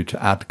to do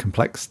to add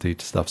complexity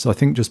to stuff. So I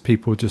think just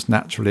people just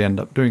naturally end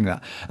up doing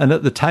that. And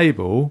at the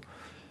table,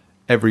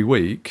 every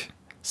week,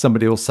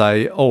 somebody will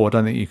say, I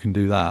don't think you can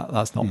do that.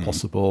 That's not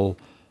possible.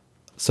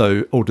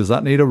 So, does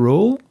that need a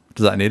rule?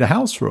 Does that need a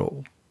house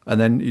rule? And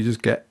then you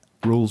just get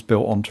rules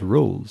built onto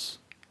rules.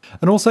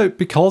 And also,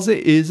 because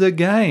it is a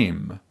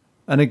game,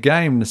 and a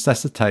game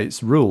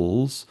necessitates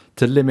rules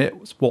to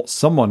limit what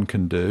someone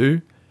can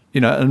do,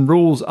 and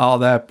rules are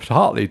there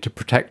partly to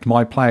protect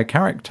my player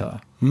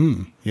character.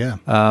 Yeah.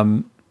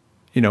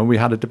 We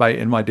had a debate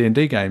in my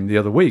D&D game the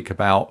other week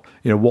about,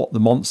 what the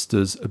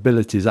monster's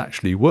abilities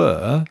actually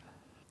were,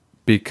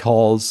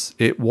 because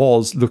it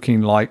was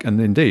looking like, and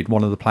indeed,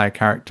 one of the player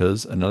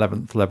characters, an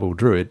 11th level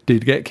druid,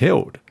 did get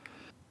killed.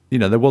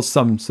 There was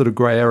some sort of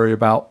grey area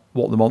about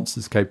what the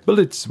monster's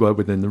capabilities were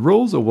within the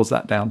rules, or was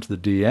that down to the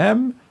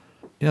DM?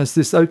 So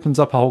this opens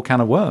up a whole can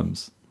of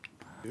worms.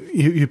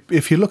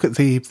 If you look at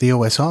the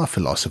OSR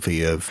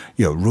philosophy of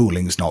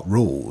rulings, not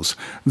rules,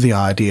 the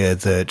idea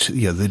that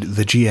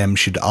the GM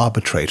should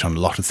arbitrate on a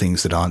lot of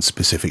things that aren't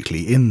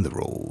specifically in the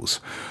rules.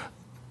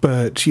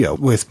 But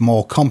with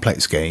more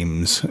complex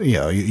games,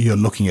 you're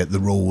looking at the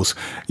rules,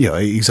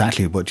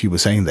 exactly what you were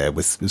saying there,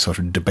 with sort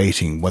of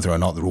debating whether or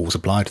not the rules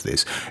apply to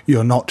this.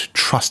 You're not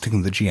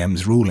trusting the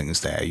GM's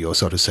rulings there. You're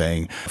sort of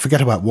saying,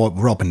 forget about what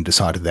Robin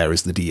decided there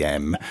as the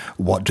DM.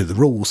 What do the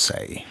rules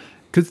say?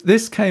 Because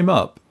this came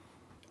up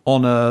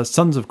on a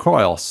Sons of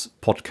Kryos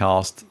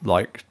podcast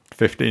like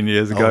 15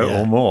 years ago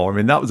or more. I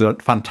mean, that was a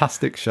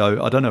fantastic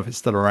show. I don't know if it's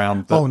still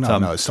around. But,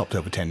 no, it stopped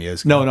over 10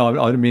 years ago.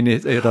 No, I mean, I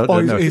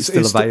don't know if it's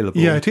still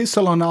available. Yeah, it is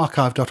still on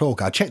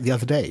archive.org. I checked the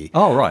other day.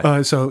 Oh, right.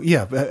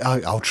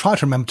 I'll try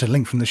to remember to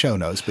link from the show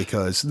notes,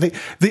 because,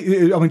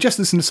 just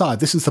as an aside,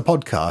 this is the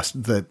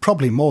podcast that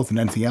probably more than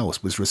anything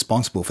else was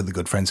responsible for the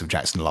Good Friends of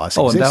Jackson Elias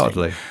existing.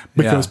 Undoubtedly.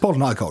 Because Paul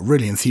and I got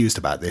really enthused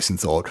about this and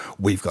thought,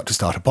 we've got to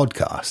start a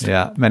podcast.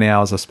 Yeah, many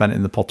hours I spent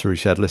in the pottery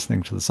shed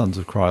listening to the Sons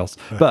of Kryos.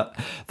 But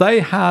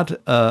they had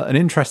an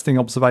interesting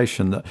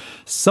observation that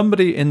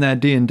somebody in their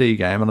D&D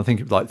game, and I think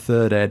it was like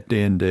 3rd Ed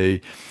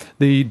D&D,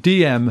 the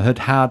DM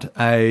had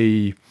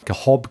a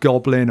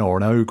hobgoblin or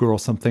an ogre or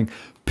something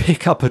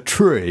pick up a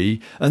tree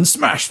and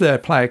smash their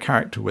player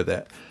character with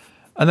it.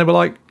 And they were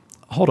like,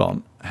 hold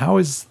on, how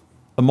is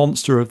a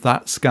monster of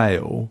that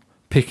scale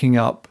picking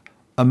up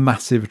a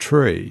massive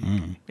tree?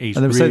 He's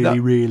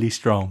really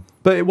strong.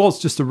 But it was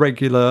just a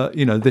regular,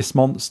 this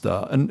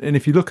monster. And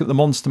if you look at the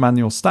monster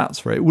manual stats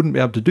for it, it wouldn't be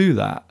able to do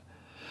that.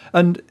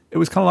 And it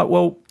was kind of like,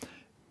 well,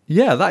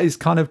 yeah, that is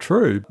kind of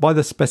true. By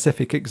the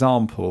specific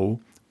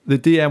example, the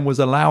DM was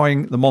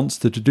allowing the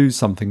monster to do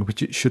something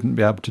which it shouldn't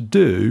be able to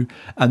do,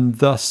 and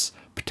thus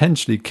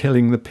potentially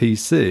killing the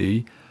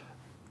PC.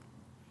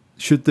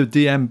 Should the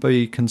DM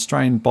be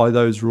constrained by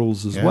those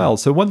rules as well?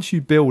 So once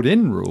you build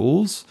in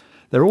rules,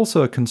 they're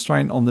also a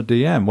constraint on the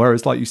DM.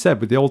 Whereas, like you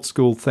said, with the old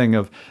school thing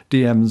of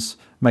DMs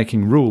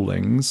making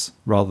rulings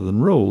rather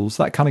than rules,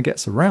 that kind of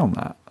gets around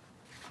that.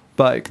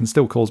 But it can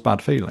still cause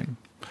bad feeling.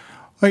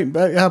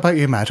 How about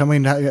you, Matt? I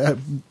mean,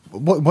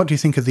 what do you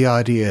think of the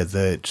idea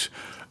that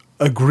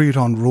agreed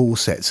on rule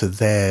sets are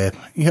there,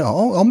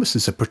 almost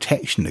as a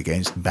protection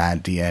against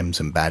bad DMs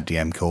and bad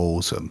DM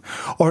calls,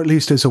 or at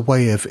least as a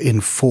way of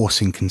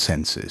enforcing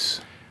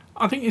consensus?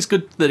 I think it's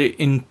good that it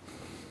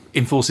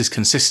enforces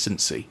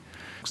consistency.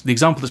 The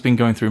example that's been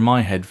going through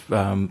my head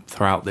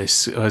throughout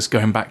this is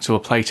going back to a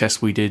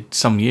playtest we did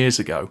some years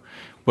ago,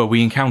 where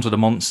we encountered a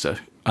monster,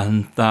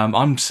 and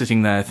I'm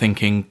sitting there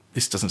thinking,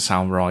 this doesn't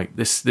sound right.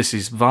 This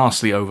is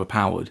vastly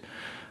overpowered.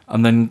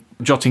 And then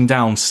jotting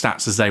down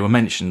stats as they were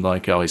mentioned,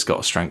 like, oh, it's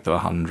got a strength of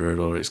 100,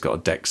 or it's got a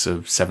dex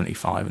of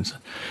 75, and so.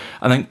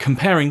 And then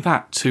comparing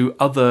that to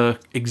other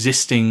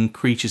existing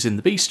creatures in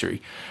the bestiary,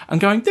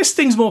 and going, this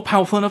thing's more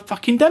powerful than a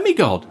fucking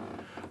demigod,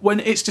 when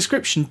its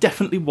description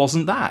definitely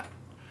wasn't that.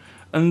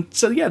 And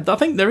so, yeah, I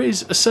think there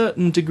is a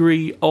certain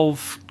degree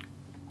of...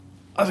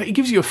 I think it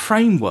gives you a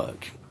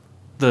framework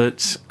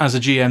that, as a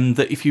GM,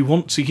 that if you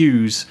want to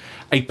use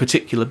a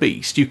particular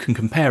beast, you can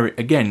compare it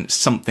against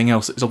something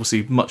else that's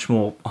obviously much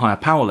more higher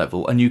power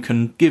level, and you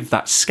can give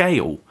that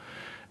scale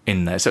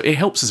in there. So it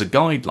helps as a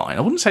guideline.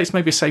 I wouldn't say it's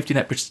maybe a safety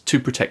net to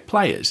protect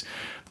players,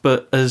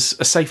 but as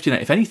a safety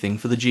net, if anything,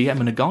 for the GM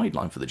and a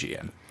guideline for the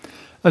GM.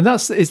 And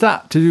is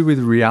that to do with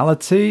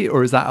reality,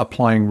 or is that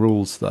applying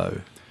rules,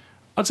 though?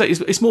 I'd say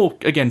it's more,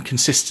 again,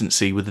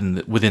 consistency within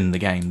the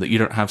game, that you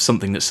don't have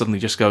something that suddenly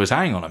just goes,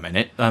 hang on a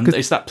minute.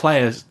 It's that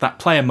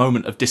player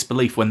moment of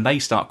disbelief when they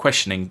start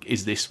questioning,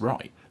 is this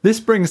right? This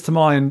brings to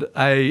mind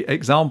a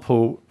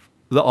example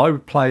that I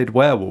played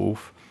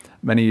Werewolf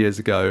many years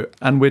ago,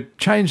 and we're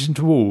changed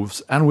into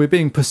wolves, and we're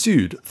being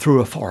pursued through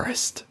a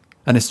forest.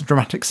 And it's a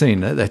dramatic scene.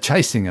 They're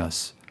chasing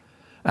us.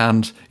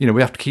 And,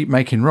 we have to keep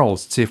making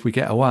rolls to see if we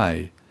get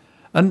away.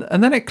 And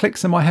then it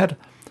clicks in my head,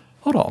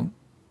 hold on.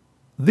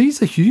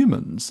 These are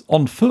humans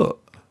on foot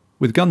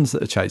with guns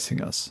that are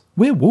chasing us.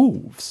 We're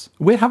wolves.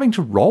 We're having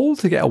to roll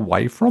to get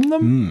away from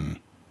them?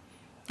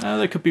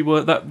 There could be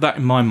that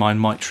in my mind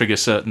might trigger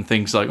certain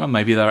things, like, well,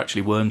 maybe they're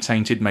actually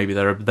worm-tainted, maybe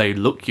they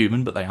look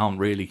human, but they aren't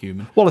really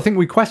human. Well, I think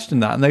we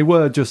questioned that, and they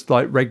were just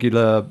like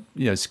regular,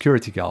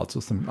 security guards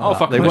or something like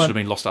that. They should have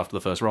been lost after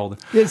the first roll then.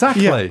 Yeah,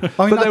 exactly. Yeah.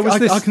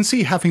 I can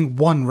see having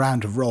one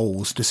round of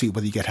rolls to see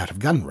whether you get out of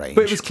gun range.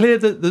 But it was clear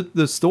that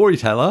the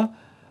storyteller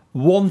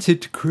wanted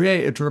to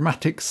create a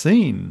dramatic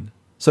scene.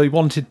 So he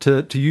wanted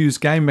to use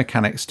game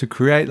mechanics to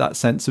create that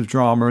sense of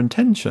drama and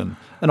tension.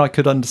 And I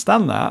could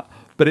understand that.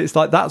 But it's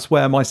like that's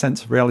where my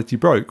sense of reality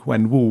broke,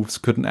 when wolves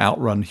couldn't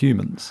outrun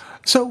humans.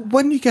 So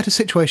when you get a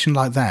situation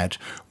like that,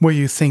 where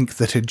you think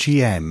that a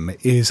GM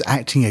is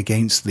acting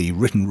against the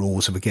written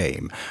rules of a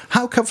game,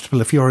 how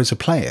comfortable, if you're as a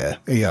player,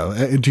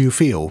 do you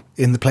feel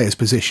in the player's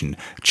position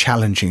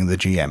challenging the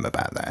GM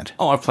about that?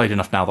 Oh, I've played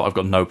enough now that I've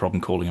got no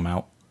problem calling him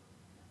out.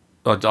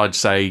 I'd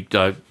say,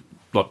 like,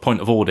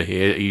 point of order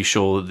here, are you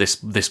sure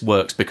this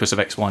works because of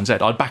X, Y, and Z?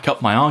 I'd back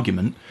up my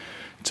argument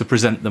to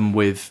present them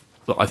with,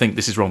 I think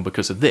this is wrong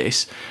because of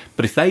this.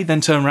 But if they then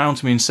turn around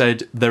to me and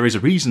said, there is a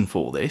reason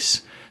for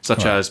this,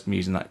 such as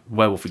using that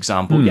werewolf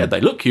example, yeah,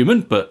 they look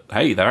human, but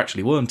hey, they're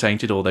actually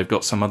worm-tainted, or they've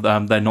got some of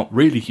them, they're not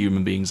really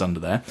human beings under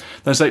there,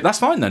 then say, that's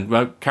fine then,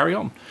 well, carry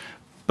on.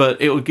 But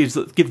it will give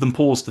them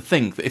pause to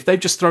think that if they've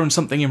just thrown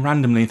something in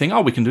randomly and think,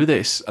 oh, we can do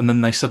this, and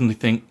then they suddenly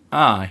think,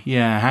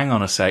 yeah, hang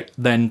on a sec,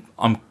 then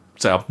I'm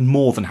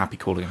more than happy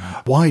calling them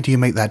out. Why do you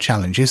make that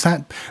challenge? Is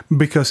that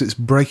because it's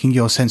breaking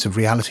your sense of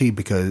reality,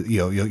 because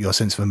your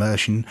sense of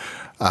immersion,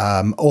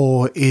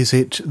 or is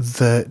it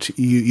that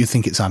you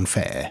think it's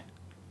unfair?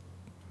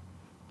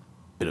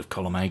 Bit of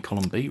column A,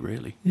 column B,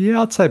 really.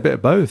 Yeah, I'd say a bit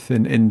of both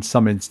in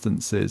some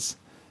instances.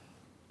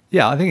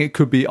 Yeah, I think it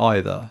could be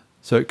either.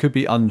 So it could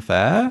be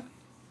unfair,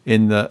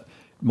 in that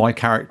my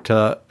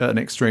character, at an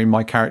extreme,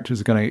 my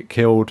characters are going to get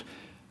killed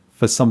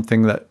for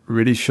something that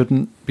really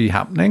shouldn't be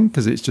happening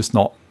because it's just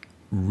not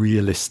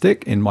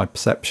realistic in my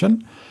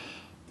perception,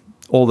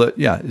 or that,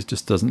 it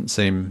just doesn't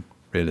seem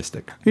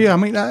realistic. Yeah, I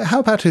mean, how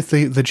about if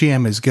the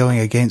GM is going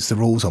against the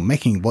rules or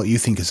making what you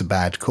think is a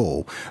bad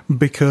call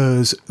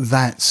because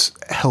that's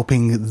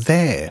helping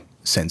their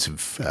sense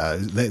of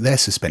their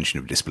suspension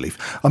of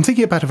disbelief? I'm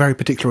thinking about a very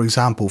particular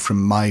example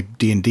from my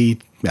D&D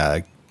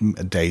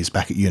days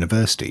back at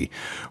university,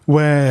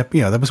 where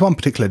there was one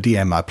particular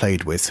DM I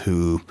played with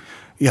who,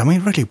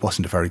 really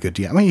wasn't a very good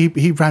DM. I mean,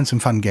 he ran some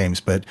fun games,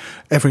 but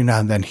every now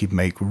and then he'd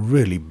make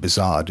really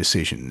bizarre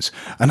decisions.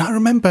 And I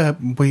remember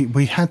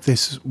we had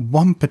this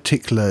one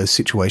particular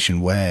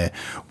situation where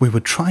we were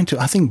trying to,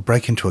 I think,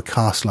 break into a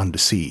castle under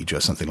siege or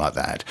something like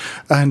that.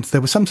 And there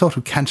was some sort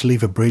of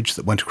cantilever bridge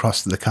that went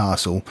across the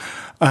castle,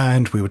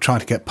 and we were trying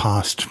to get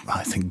past,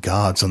 I think,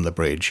 guards on the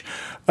bridge.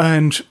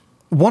 And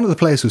one of the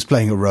players was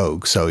playing a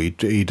rogue, so he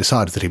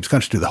decided that he was going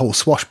to do the whole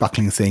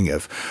swashbuckling thing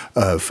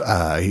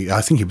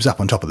I think he was up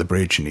on top of the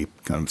bridge, and he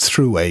kind of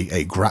threw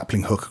a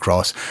grappling hook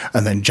across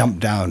and then jumped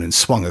down and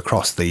swung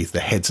across the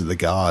heads of the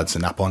guards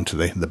and up onto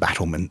the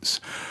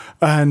battlements.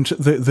 And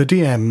the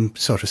DM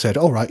sort of said,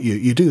 all right,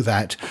 you do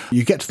that,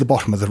 you get to the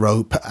bottom of the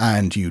rope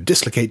and you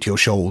dislocate your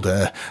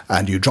shoulder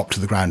and you drop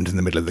to the ground in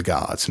the middle of the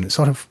guards. And it's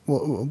sort of,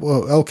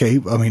 well, okay,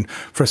 I mean,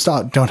 for a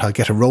start, don't I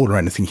get a roll or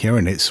anything here?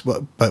 And it's,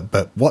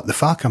 but what the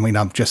fuck? I mean,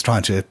 I'm just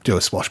trying to do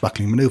a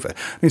swashbuckling maneuver.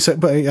 And he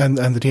said, and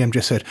the DM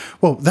just said,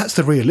 well, that's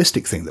the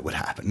realistic thing that would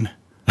happen.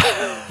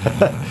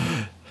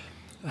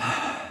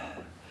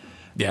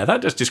 Yeah,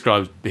 that just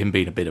describes him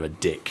being a bit of a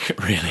dick,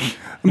 really.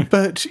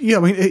 But, yeah, I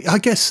mean, I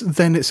guess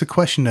then it's a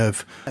question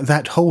of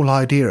that whole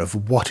idea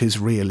of what is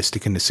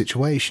realistic in a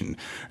situation.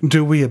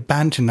 Do we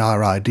abandon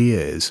our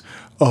ideas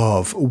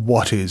of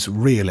what is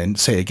real in,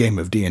 say, a game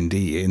of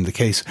D&D, in the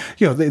case,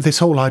 this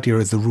whole idea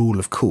of the rule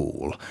of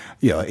cool,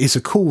 is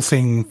a cool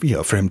thing,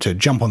 for him to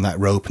jump on that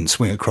rope and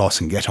swing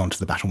across and get onto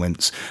the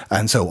battlements.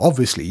 And so,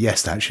 obviously,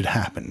 yes, that should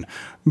happen.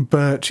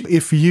 But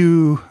if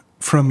you,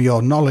 from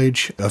your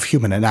knowledge of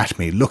human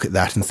anatomy, look at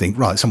that and think,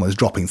 right, someone's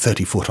dropping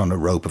 30 foot on a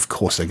rope, of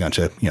course they're going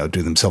to,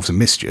 do themselves a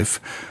mischief.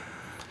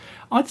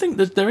 I think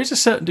that there is a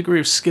certain degree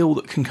of skill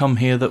that can come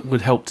here that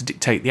would help to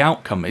dictate the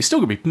outcome. It's still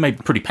going to be maybe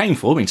pretty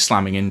painful. I mean,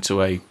 slamming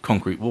into a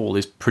concrete wall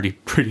is pretty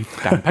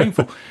damn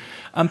painful.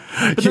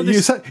 But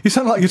you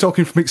sound like you're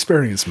talking from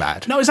experience,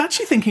 Matt. No, I was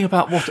actually thinking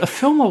about a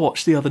film I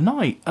watched the other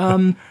night.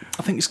 I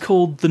think it's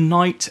called The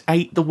Night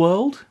Ate the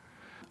World.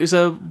 It's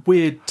a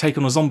weird take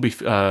on a zombie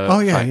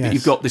fact. Yes.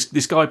 You've got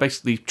this guy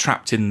basically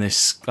trapped in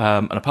this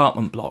an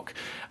apartment block,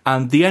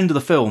 and the end of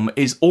the film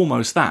is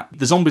almost that.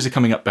 The zombies are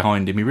coming up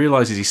behind him. He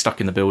realises he's stuck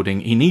in the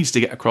building. He needs to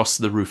get across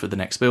the roof of the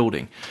next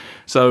building.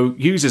 So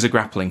uses a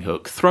grappling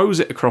hook, throws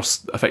it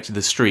across effectively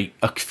the street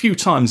a few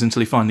times until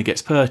he finally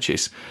gets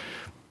purchase,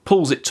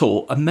 pulls it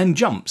taut, and then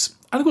jumps.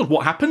 And of course,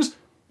 what happens?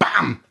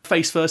 Bam!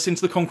 Face first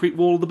into the concrete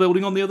wall of the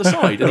building on the other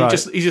side. And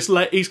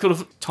Right. he's kind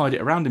of tied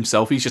it around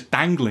himself. He's just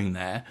dangling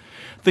there,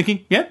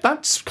 thinking, yeah,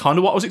 that's kind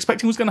of what I was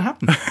expecting was going to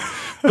happen.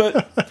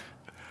 But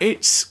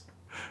it's...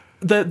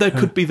 There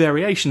could be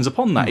variations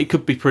upon that. It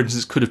could be, for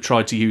instance, could have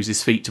tried to use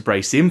his feet to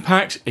brace the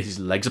impact. His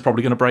legs are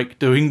probably going to break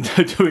doing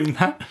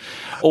that.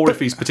 Or if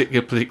he's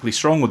particularly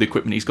strong with the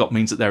equipment he's got,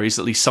 means that there is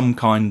at least some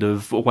kind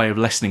of way of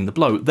lessening the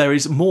blow. There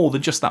is more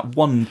than just that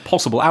one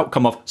possible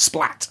outcome of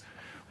splat,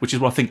 which is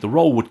where I think the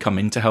roll would come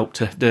in to help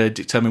to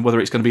determine whether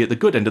it's going to be at the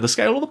good end of the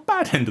scale or the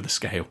bad end of the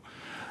scale.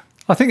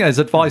 I think there's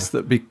advice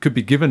that could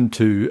be given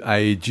to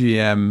a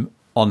GM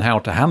on how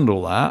to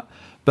handle that.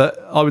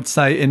 But I would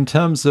say in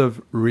terms of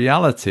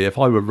reality, if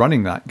I were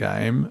running that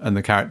game and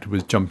the character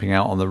was jumping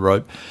out on the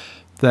rope,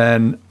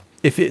 then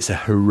if it's a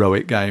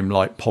heroic game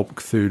like Pulp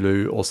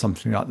Cthulhu or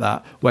something like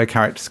that, where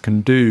characters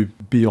can do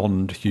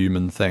beyond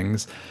human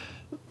things,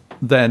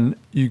 then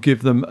you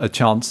give them a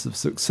chance of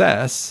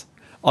success.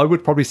 I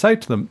would probably say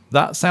to them,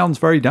 that sounds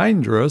very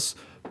dangerous.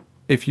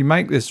 If you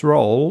make this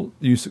roll,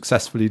 you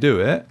successfully do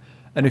it.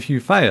 And if you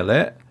fail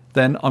it,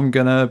 then I'm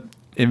going to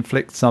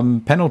inflict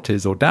some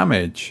penalties or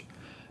damage.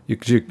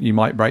 You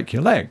might break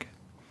your leg.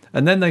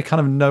 And then they kind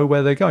of know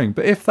where they're going.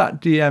 But if that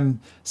DM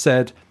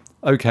said,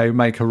 okay,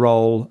 make a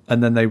roll,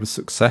 and then they were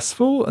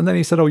successful, and then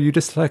he said, oh, you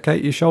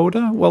dislocate your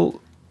shoulder? Well,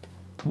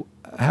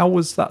 how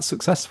was that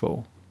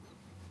successful?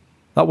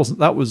 That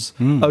was,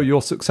 oh,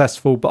 you're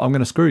successful, but I'm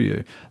going to screw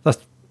you. That's,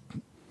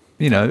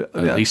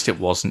 At least it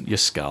wasn't your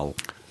skull.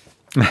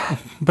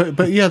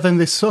 But yeah, then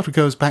this sort of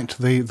goes back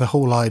to the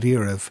whole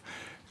idea of,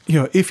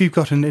 if you've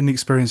got an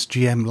inexperienced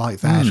GM like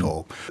that,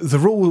 or the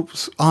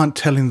rules aren't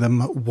telling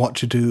them what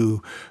to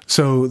do,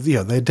 so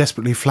they're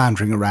desperately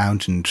floundering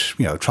around and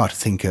try to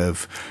think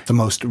of the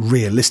most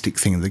realistic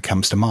thing that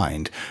comes to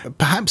mind.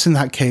 Perhaps in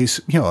that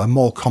case, a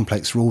more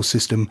complex rule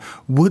system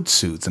would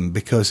suit them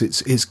because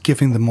it's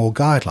giving them more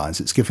guidelines,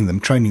 it's giving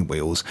them training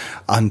wheels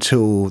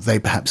until they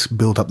perhaps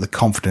build up the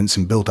confidence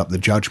and build up the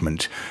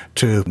judgment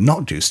to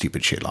not do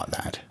stupid shit like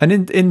that. And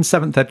in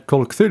 7th Ed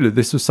Call of Cthulhu,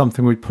 this was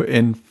something we put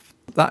in.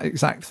 That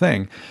exact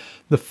thing.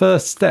 The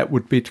first step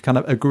would be to kind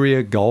of agree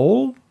a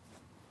goal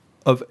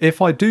of,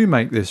 if I do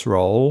make this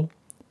roll,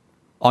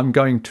 I'm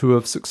going to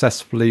have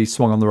successfully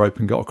swung on the rope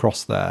and got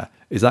across there.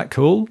 Is that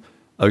cool?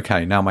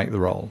 Okay, now make the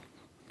roll.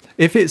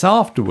 If it's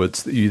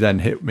afterwards that you then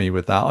hit me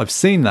with that, I've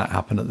seen that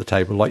happen at the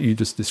table like you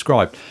just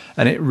described,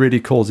 and it really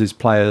causes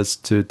players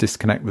to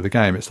disconnect with the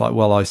game. It's like,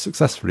 well, I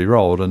successfully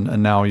rolled,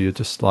 and now you're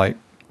just like,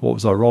 what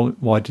was I rolling?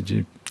 Why did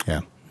you?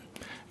 Yeah.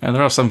 And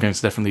there are some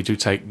games that definitely do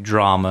take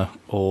drama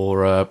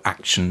or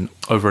action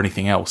over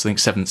anything else. I think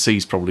 7th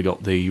Sea's probably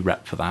got the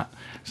rep for that.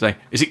 Say,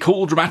 is it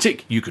cool,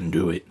 dramatic? You can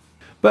do it.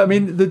 But I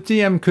mean, the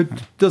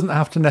GM doesn't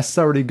have to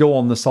necessarily go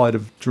on the side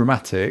of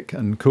dramatic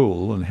and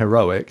cool and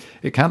heroic.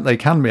 They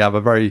can have a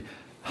very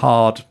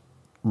hard,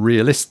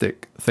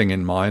 realistic thing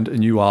in mind.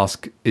 And you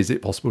ask, is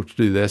it possible to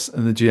do this?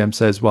 And the GM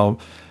says,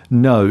 well,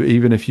 no,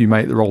 even if you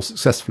make the roll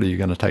successfully, you're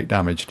going to take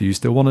damage. Do you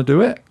still want to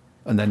do it?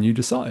 and then you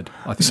decide.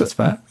 I think that's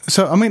fair.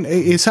 So, I mean,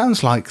 it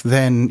sounds like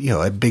then,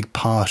 a big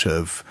part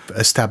of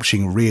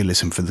establishing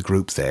realism for the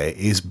group there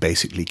is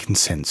basically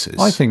consensus.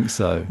 I think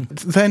so.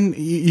 Then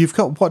you've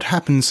got what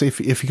happens if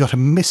you've got a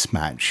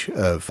mismatch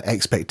of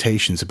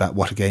expectations about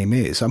what a game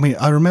is. I mean,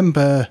 I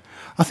remember,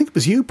 I think it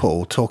was you,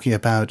 Paul, talking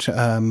about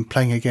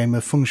playing a game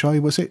of Feng Shui,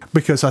 was it?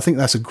 Because I think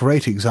that's a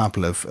great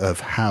example of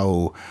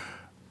how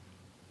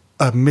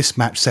a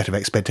mismatched set of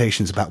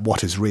expectations about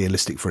what is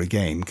realistic for a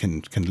game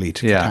can lead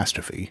to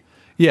catastrophe.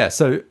 Yeah,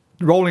 so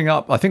rolling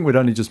up, I think we'd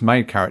only just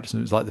made characters,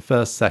 and it was like the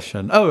first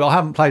session. Oh, I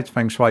haven't played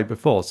Feng Shui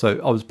before, so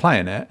I was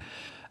playing it,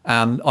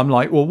 and I'm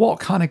like, well,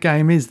 what kind of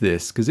game is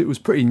this? Because it was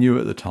pretty new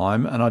at the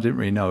time, and I didn't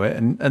really know it.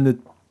 And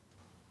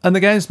the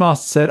games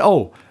master said,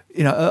 oh,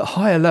 at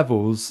higher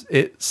levels,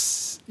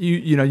 it's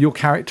your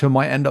character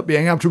might end up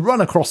being able to run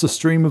across a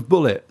stream of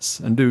bullets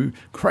and do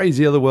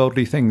crazy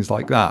otherworldly things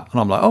like that. And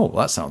I'm like, oh,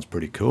 that sounds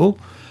pretty cool.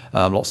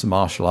 Lots of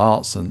martial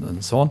arts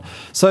and so on.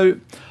 So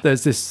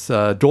there's this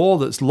door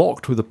that's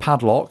locked with a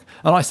padlock.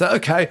 And I said,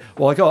 okay,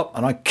 well, I go up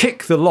and I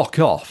kick the lock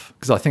off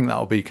because I think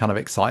that'll be kind of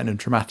exciting and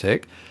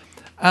dramatic.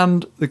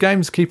 And the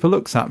gameskeeper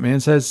looks at me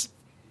and says,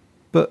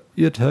 but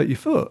you'd hurt your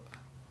foot.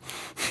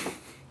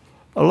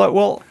 I'm like,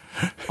 well,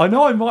 I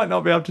know I might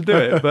not be able to do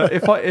it, but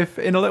if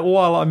in a little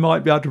while I might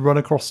be able to run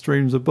across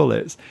streams of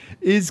bullets,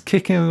 is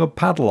kicking a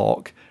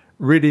padlock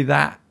really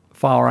that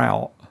far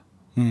out?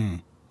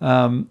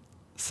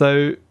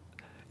 So,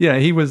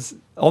 he was,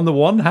 on the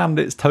one hand,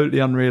 it's totally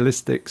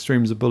unrealistic,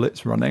 streams of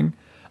bullets running.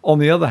 On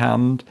the other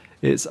hand,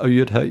 it's, oh,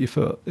 you'd hurt your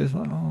foot. It's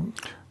like, oh,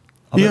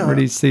 I don't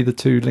really see the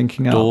two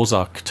linking up. Doors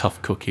are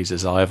tough cookies,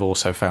 as I have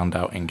also found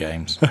out in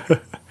games.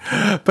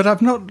 But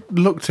I've not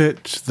looked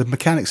at the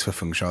mechanics for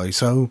Feng Shui,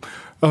 so,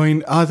 I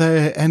mean, are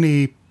there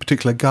any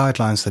particular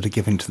guidelines that are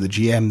given to the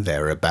GM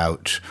there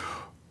about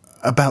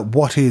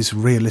what is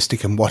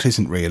realistic and what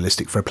isn't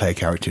realistic for a player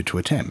character to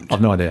attempt?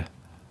 I've no idea.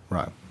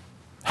 Right.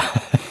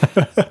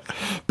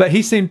 But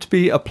he seemed to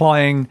be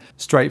applying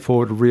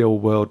straightforward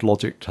real-world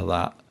logic to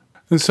that.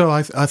 And so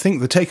I think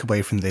the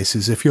takeaway from this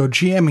is if you're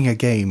GMing a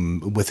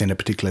game within a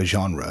particular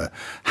genre,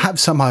 have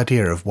some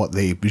idea of what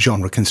the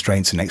genre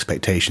constraints and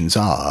expectations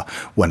are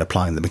when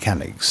applying the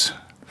mechanics.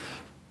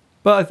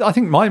 But I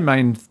think my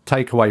main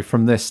takeaway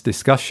from this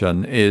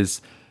discussion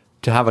is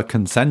to have a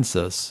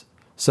consensus.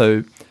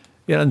 So,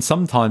 and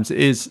sometimes it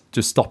is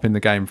just stopping the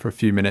game for a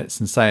few minutes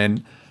and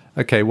saying,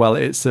 okay, well,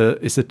 it's a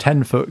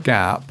 10-foot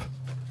gap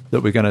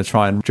that we're going to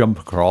try and jump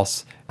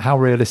across. How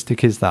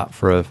realistic is that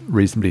for a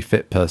reasonably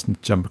fit person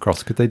to jump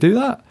across? Could they do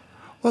that?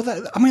 Well,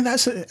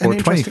 that's an or a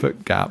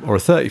 20-foot gap or a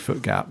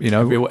 30-foot gap.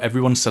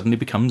 Everyone suddenly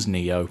becomes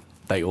Neo.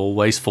 They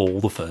always fall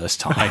the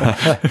first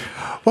time.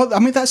 Well, I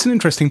mean, that's an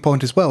interesting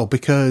point as well,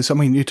 because, I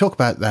mean, you talk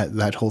about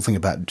that whole thing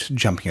about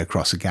jumping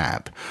across a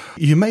gap.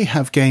 You may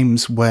have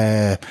games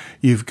where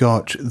you've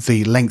got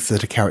the length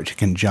that a character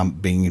can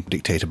jump being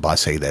dictated by,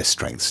 say, their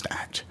strength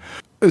stat.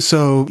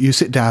 So you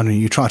sit down and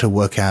you try to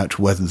work out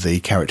whether the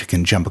character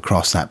can jump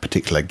across that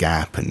particular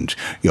gap and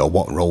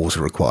what rolls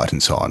are required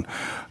and so on.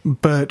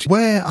 But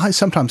where I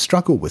sometimes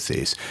struggle with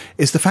this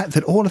is the fact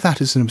that all of that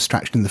is an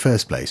abstraction in the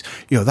first place.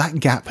 That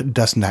gap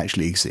doesn't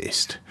actually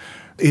exist.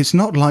 It's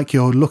not like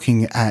you're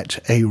looking at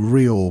a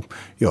real,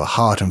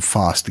 hard and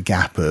fast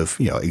gap of,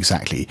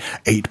 exactly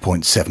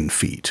 8.7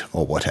 feet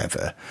or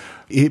whatever.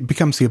 It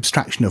becomes the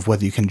abstraction of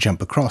whether you can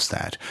jump across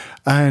that.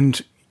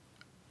 And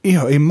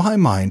in my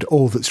mind,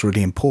 all that's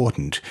really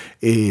important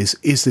is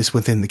this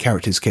within the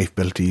character's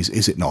capabilities?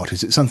 Is it not?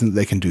 Is it something that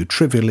they can do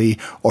trivially,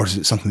 or is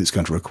it something that's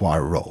going to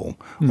require a roll?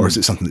 Or is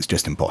it something that's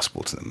just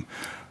impossible to them?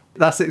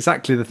 That's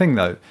exactly the thing,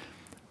 though.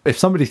 If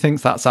somebody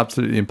thinks that's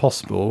absolutely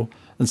impossible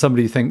and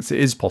somebody thinks it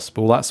is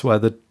possible, that's where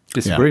the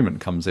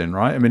disagreement comes in,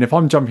 right? I mean, if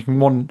I'm jumping from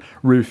one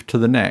roof to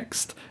the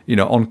next,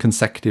 on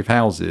consecutive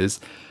houses,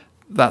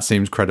 that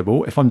seems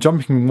credible. If I'm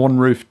jumping from one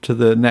roof to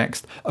the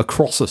next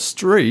across a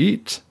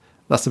street,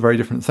 that's a very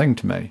different thing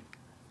to me.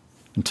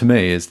 And to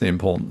me is the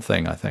important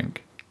thing, I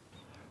think.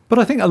 But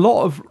I think a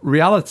lot of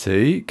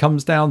reality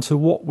comes down to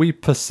what we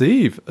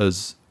perceive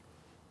as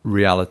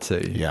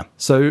reality. Yeah.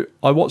 So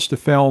I watched a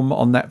film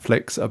on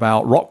Netflix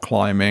about rock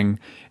climbing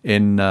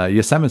in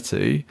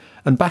Yosemite.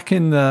 And back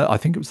in I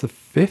think it was the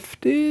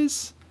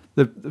 50s,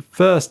 the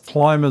first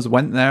climbers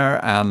went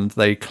there and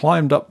they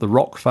climbed up the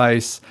rock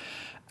face.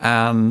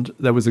 And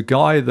there was a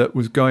guy that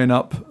was going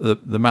up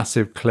the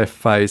massive cliff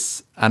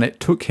face, and it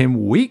took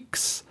him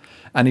weeks.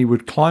 And he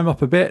would climb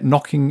up a bit,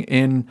 knocking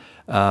in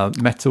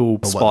metal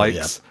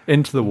spikes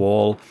into the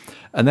wall.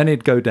 And then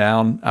he'd go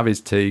down, have his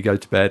tea, go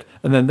to bed.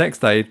 And then the next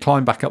day, he'd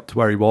climb back up to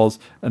where he was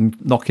and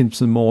knock in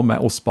some more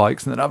metal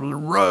spikes. And then have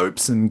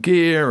ropes and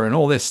gear and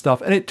all this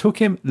stuff. And it took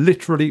him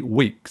literally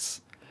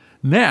weeks.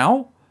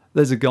 Now,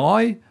 there's a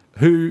guy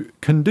who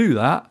can do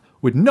that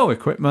with no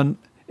equipment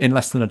in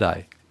less than a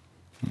day.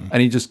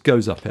 And he just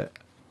goes up it.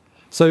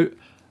 So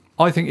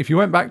I think if you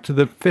went back to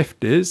the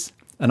 50s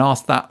and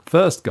asked that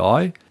first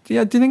guy, do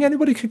you think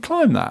anybody could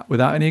climb that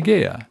without any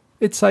gear?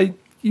 It'd say,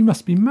 you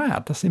must be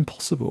mad. That's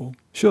impossible,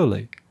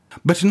 surely.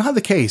 But in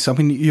either case, I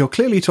mean, you're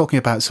clearly talking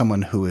about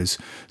someone who is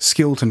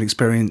skilled and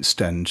experienced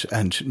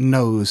and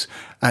knows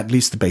at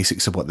least the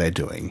basics of what they're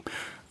doing.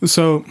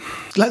 So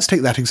let's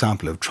take that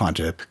example of trying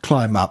to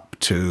climb up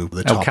to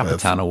the top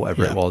Capitan or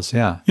whatever it was,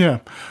 yeah. Yeah.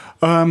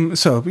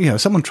 So,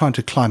 someone trying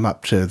to climb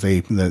up to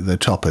the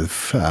top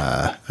of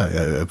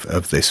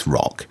this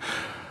rock.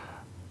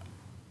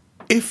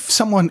 If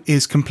someone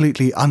is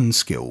completely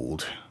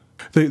unskilled,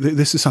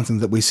 this is something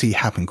that we see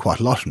happen quite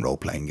a lot in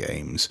role-playing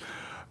games.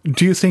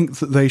 Do you think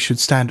that they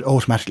should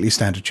automatically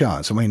stand a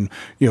chance? I mean,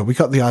 we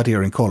got the idea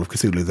in Call of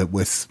Cthulhu that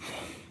with,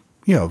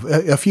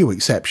 a few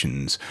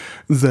exceptions,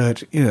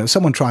 that,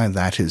 someone trying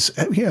that is,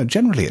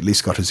 generally at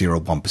least got a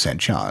 0.1%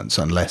 chance,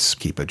 unless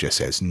Keeper just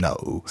says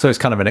no. So it's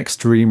kind of an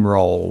extreme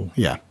role.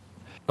 Yeah.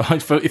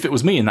 If it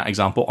was me in that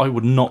example, I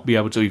would not be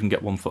able to even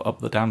get 1 foot up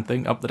the damn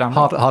thing, up the damn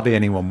Hardly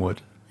anyone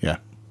would. Yeah.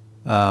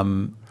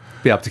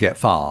 Be able to get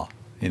far,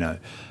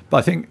 But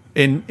I think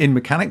in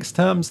mechanics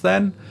terms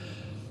then,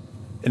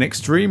 an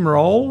extreme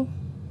role,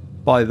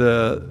 by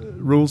the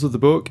rules of the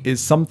book, is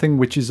something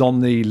which is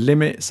on the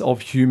limits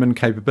of human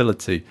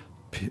capability.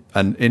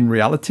 And in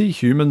reality,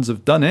 humans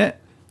have done it.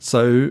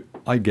 So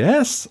I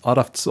guess I'd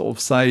have to sort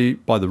of say,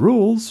 by the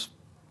rules,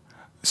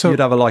 you'd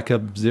have a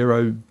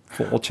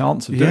 0.4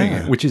 chance of doing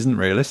it, which isn't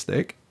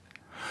realistic.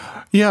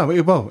 Yeah,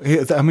 well,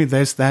 I mean,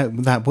 there's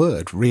that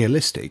word,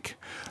 realistic.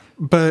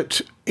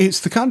 But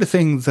it's the kind of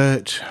thing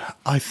that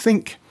I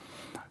think,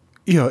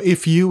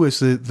 if you as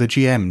the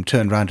GM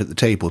turned around at the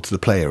table to the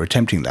player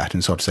attempting that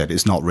and sort of said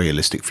it's not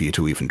realistic for you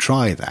to even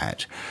try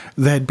that,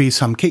 there'd be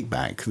some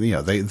kickback.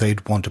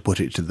 They'd want to put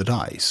it to the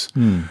dice.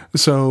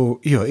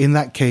 So, in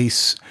that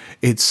case,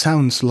 it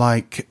sounds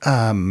like,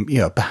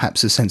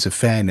 perhaps a sense of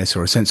fairness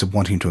or a sense of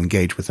wanting to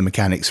engage with the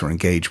mechanics or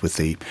engage with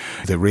the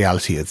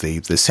reality of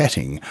the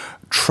setting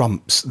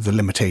trumps the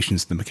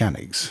limitations of the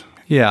mechanics.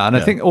 Yeah, and I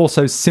think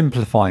also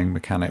simplifying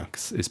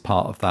mechanics is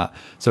part of that.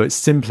 So it's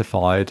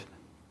simplified.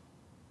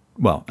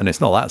 Well, and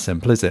it's not that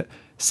simple, is it?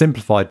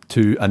 Simplified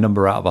to a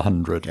number out of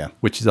 100,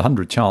 which is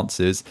 100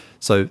 chances.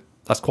 So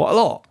that's quite a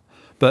lot.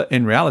 But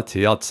in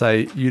reality, I'd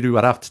say you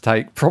would have to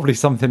take probably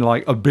something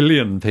like 1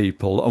 billion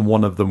people and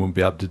one of them would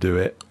be able to do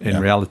it. In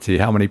reality,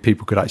 how many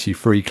people could actually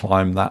free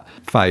climb that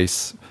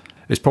face?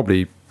 It's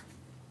probably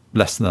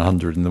less than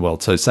 100 in the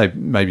world. So say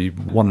maybe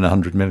 1 in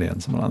 100 million,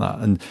 something like that.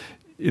 And,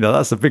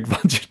 that's a big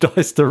bunch of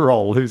dice to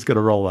roll. Who's going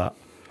to roll that?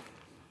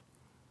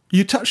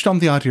 You touched on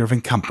the idea of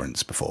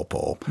encumbrance before,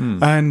 Paul.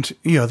 And,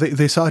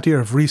 this idea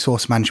of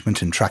resource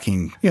management and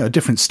tracking,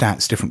 different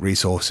stats, different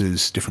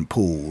resources, different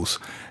pools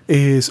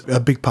is a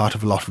big part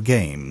of a lot of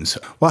games.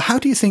 Well, how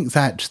do you think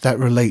that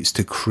relates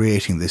to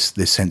creating this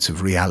sense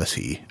of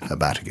reality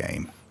about a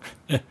game?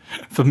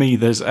 For me,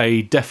 there's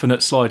a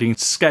definite sliding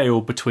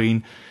scale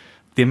between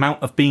the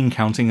amount of bean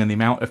counting and the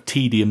amount of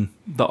tedium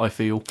that I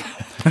feel.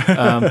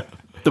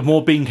 The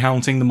more bean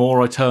counting, the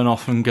more I turn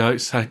off and I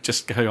want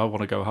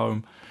to go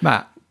home.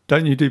 Matt,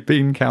 don't you do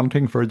bean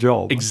counting for a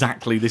job?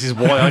 Exactly. This is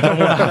why I don't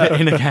want to have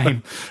it in a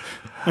game.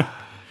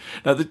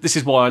 Now, this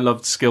is why I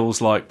loved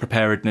skills like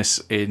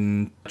preparedness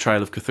in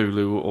Trail of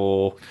Cthulhu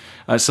or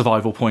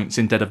survival points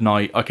in Dead of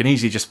Night. I can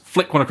easily just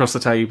flick one across the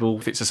table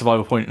if it's a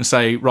survival point and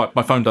say, right,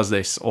 my phone does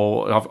this,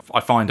 or I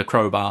find a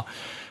crowbar.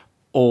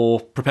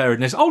 Or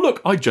preparedness, oh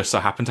look, I just so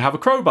happen to have a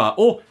crowbar.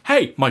 Or,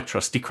 hey, my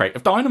trusty crate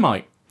of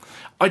dynamite.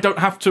 I don't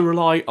have to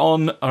rely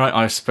on, all right,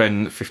 I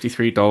spend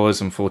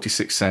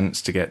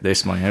 $53.46 to get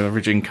this, my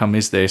average income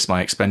is this,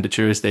 my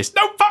expenditure is this.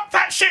 No, fuck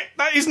that shit,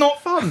 that is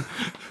not fun.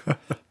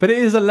 But it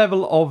is a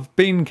level of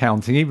bean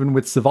counting, even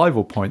with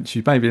survival points.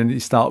 You maybe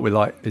start with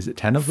is it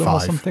 10 of them 5. or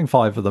something?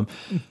 5 of them.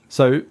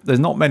 So there's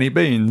not many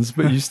beans,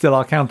 but you still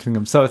are counting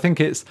them. So I think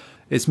it's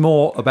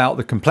more about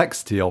the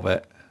complexity of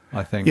it.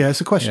 I think. Yeah, it's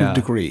a question of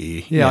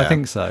degree. Yeah, I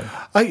think so.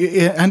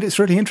 And it's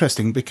really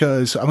interesting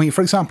because,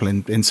 for example,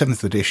 in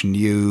 7th edition,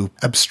 you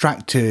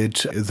abstracted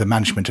the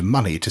management of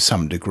money to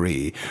some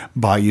degree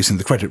by using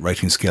the credit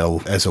rating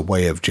skill as a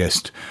way of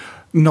just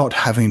not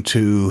having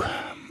to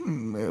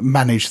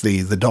manage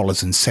the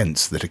dollars and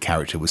cents that a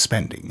character was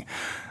spending.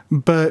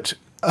 But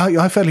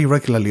I fairly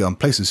regularly on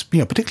places,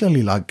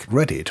 particularly like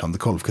Reddit, on the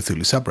Call of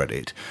Cthulhu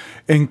subreddit,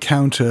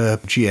 encounter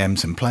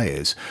GMs and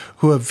players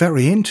who are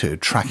very into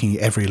tracking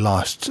every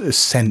last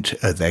cent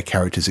of their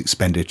character's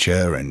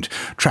expenditure and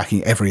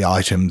tracking every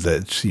item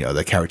that,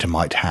 their character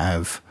might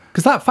have.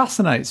 Because that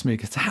fascinates me,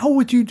 because how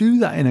would you do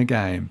that in a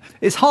game?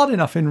 It's hard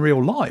enough in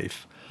real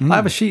life. I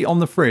have a sheet on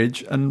the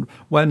fridge, and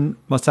when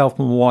myself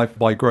and my wife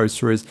buy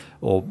groceries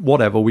or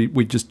whatever,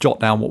 we just jot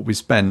down what we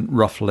spent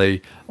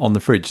roughly on the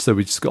fridge. So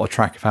we just got a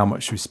track of how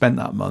much we spent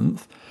that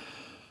month.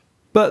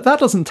 But that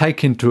doesn't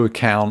take into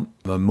account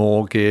the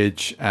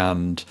mortgage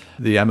and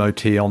the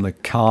MOT on the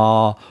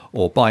car,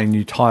 or buying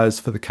new tyres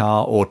for the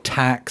car, or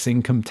tax,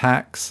 income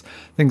tax,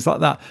 things like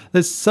that.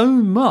 There's so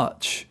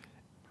much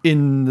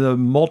in the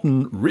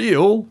modern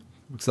real,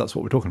 because that's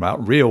what we're talking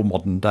about, real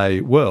modern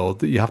day world,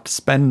 that you have to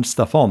spend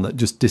stuff on that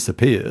just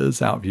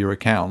disappears out of your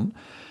account.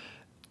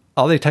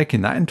 Are they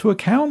taking that into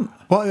account?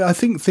 Well, I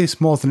think this,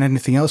 more than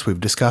anything else we've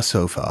discussed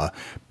so far,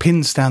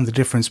 pins down the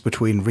difference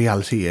between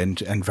reality and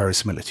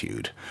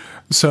verisimilitude.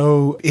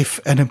 So if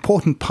an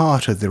important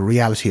part of the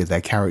reality of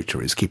their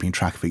character is keeping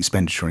track of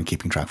expenditure and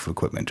keeping track of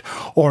equipment,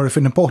 or if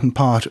an important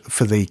part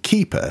for the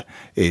keeper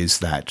is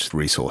that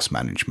resource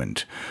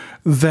management,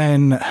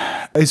 then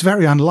it's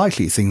very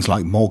unlikely things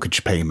like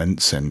mortgage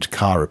payments and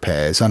car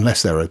repairs,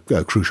 unless they're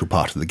a crucial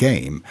part of the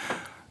game,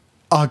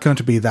 are going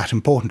to be that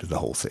important to the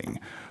whole thing.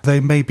 They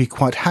may be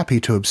quite happy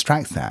to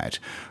abstract that,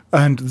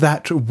 and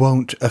that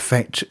won't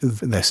affect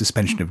their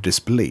suspension of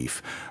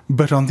disbelief.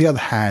 But on the other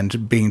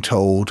hand, being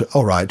told,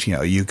 all right,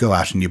 you go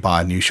out and you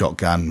buy a new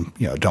shotgun,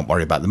 don't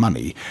worry about the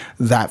money,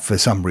 that for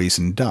some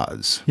reason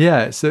does.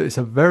 Yeah, so it's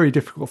a very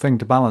difficult thing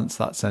to balance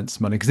that sense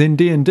of money, because in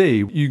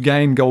D&D, you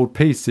gain gold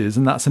pieces,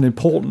 and that's an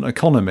important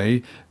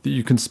economy that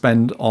you can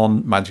spend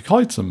on magic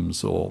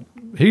items or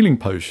healing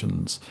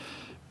potions.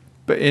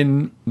 But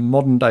in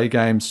modern day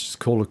games,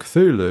 Call of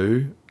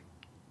Cthulhu,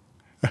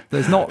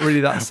 there's not really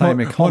that same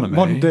economy.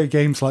 Modern day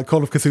games like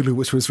Call of Cthulhu,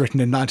 which was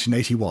written in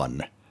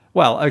 1981.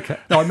 Well, okay.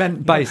 No, I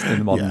meant based in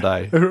the modern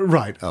day.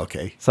 Right,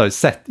 okay. So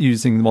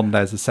using the modern day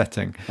as a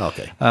setting.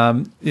 Okay.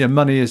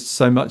 Money is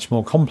so much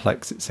more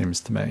complex, it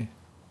seems to me.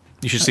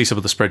 You should see some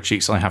of the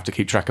spreadsheets I have to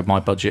keep track of my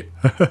budget.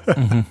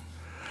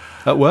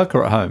 At work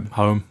or at home?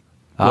 Home.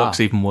 Work's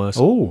even worse.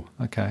 Oh,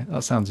 okay.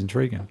 That sounds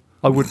intriguing.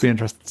 I would be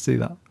interested to see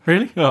that.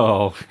 Really?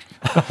 Oh.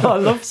 I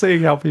love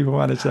seeing how people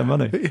manage their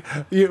money.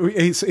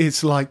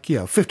 It's like,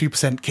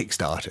 50%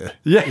 Kickstarter.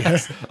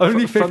 Yes,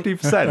 only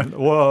 50%.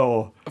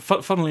 Whoa.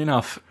 Funnily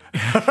enough.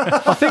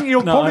 I think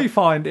you'll probably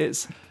find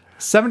it's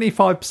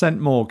 75%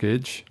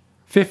 mortgage,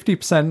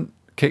 50%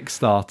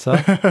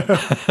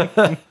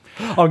 Kickstarter.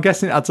 I'm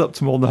guessing it adds up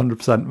to more than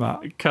 100%, Matt.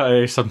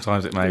 Okay,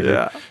 sometimes it may be.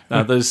 Yeah.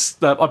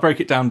 I break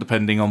it down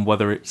depending on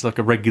whether it's like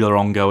a regular,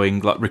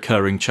 ongoing, like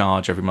recurring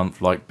charge every month,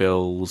 like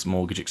bills,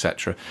 mortgage,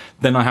 etc.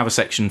 Then I have a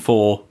section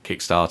for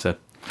Kickstarter.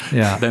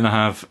 Yeah. Then I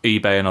have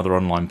eBay and other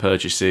online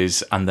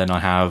purchases, and then I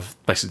have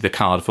basically the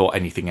card for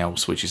anything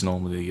else, which is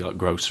normally like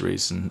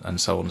groceries and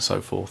so on and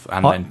so forth,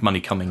 and then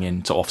money coming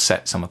in to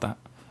offset some of that.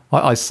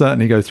 I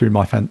certainly go through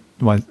my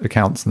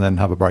accounts and then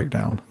have a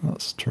breakdown.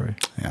 That's true.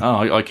 Yeah.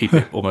 Oh, I keep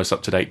it almost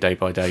up to date day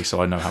by day, so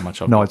I know how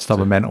much I've No, got. I just have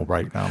a mental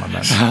breakdown. I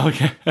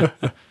meant. Okay.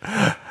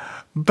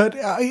 But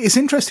it's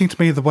interesting to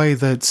me the way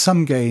that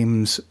some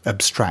games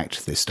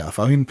abstract this stuff.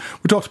 I mean,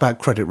 we talked about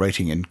credit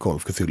rating in Call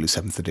of Cthulhu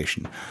 7th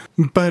edition.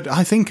 But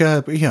I think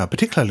a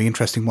particularly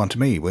interesting one to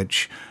me,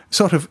 which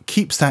sort of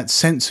keeps that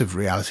sense of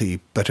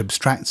reality but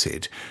abstracts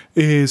it,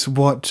 is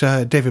what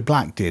David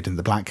Black did in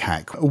the Black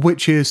Hack,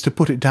 which is to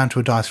put it down to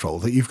a dice roll,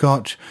 that you've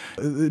got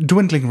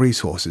dwindling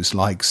resources,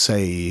 like,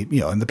 say,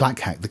 in the Black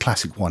Hack, the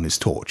classic one is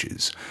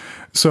torches.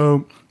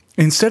 So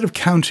instead of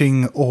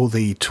counting all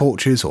the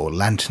torches or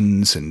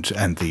lanterns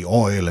and the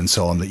oil and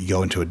so on that you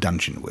go into a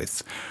dungeon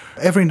with,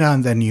 every now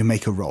and then you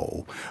make a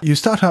roll. You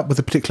start out with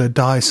a particular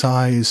die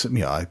size.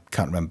 I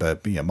can't remember.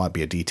 It might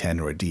be a D10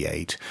 or a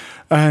D8.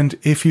 And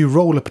if you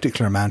roll a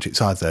particular amount,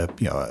 it's either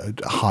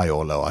high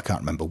or low. I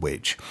can't remember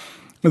which.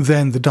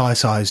 Then the die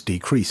size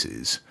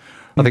decreases.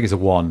 I think it's a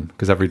 1,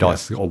 because every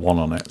dice has got a 1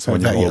 on it. So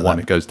when you roll a 1,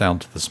 it goes down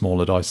to the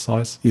smaller dice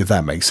size. Yeah,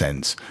 that makes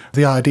sense.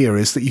 The idea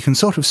is that you can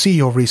sort of see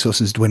your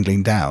resources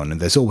dwindling down, and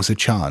there's always a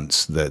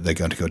chance that they're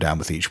going to go down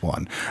with each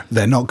one.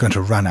 They're not going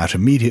to run out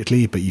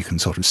immediately, but you can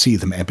sort of see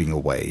them ebbing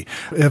away.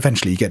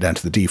 Eventually you get down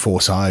to the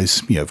D4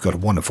 size. You've got a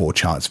 1 in 4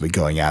 chance of it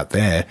going out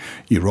there.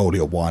 You roll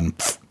your 1,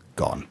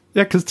 gone.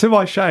 Yeah, because to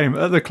my shame,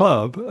 at the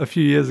club a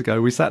few years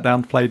ago, we sat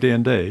down to play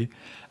D&D,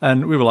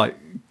 and we were like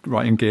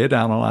writing gear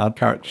down on our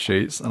character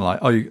sheets, and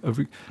like,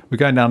 we're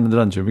going down in the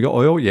dungeon. We got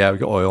oil? Yeah, we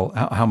got oil.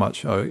 How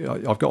much?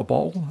 Oh, I've got a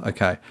bottle.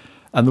 Okay.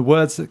 And the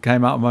words that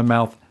came out of my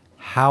mouth,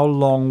 how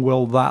long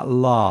will that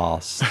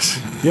last?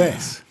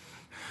 Yes.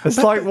 It's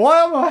like,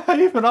 why am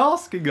I even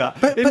asking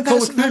that? In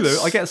Call of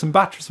Cthulhu, I get some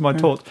batteries in my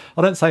torch.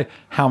 I don't say,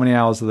 how many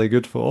hours are they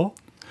good for?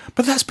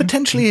 But that's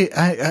potentially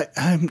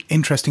an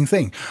interesting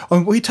thing.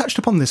 We touched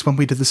upon this when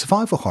we did the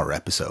survival horror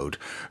episode,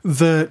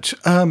 that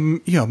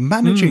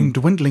managing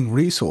dwindling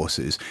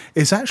resources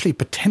is actually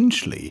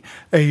potentially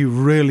a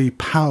really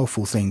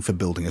powerful thing for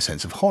building a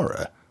sense of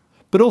horror.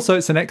 But also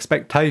it's an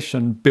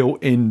expectation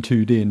built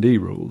into D&D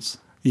rules.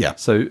 Yeah.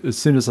 So as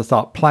soon as I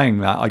start playing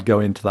that, I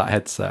go into that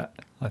headset,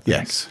 I think.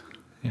 Yes.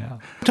 Yeah.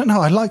 I don't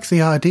know. I like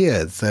the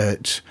idea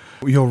that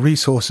your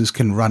resources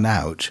can run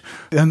out.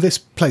 And this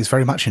plays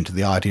very much into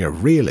the idea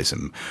of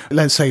realism.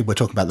 Let's say we're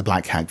talking about the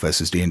Black Hack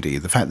versus D&D,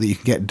 the fact that you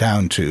can get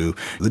down to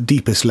the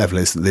deepest level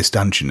is this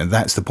dungeon, and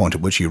that's the point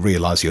at which you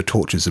realise your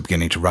torches are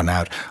beginning to run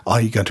out.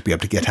 Are you going to be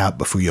able to get out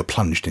before you're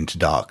plunged into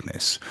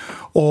darkness?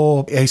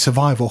 Or a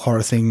survival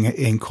horror thing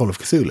in Call of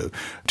Cthulhu.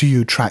 Do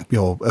you track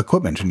your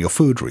equipment and your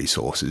food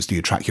resources? Do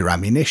you track your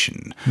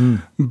ammunition?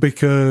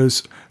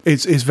 Because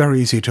it's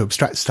very easy to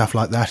abstract stuff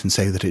like that and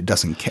say that it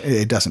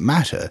doesn't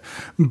matter.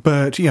 But,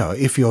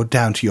 if you're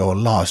down to your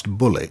last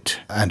bullet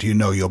and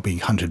you're being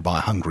hunted by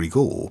a hungry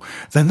ghoul,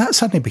 then that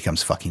suddenly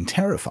becomes fucking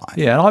terrifying.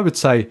 Yeah, and I would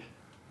say,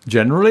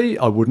 generally,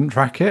 I wouldn't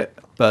track it.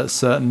 But at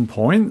certain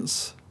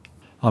points,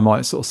 I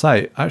might sort of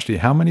say, actually,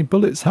 how many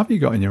bullets have you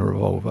got in your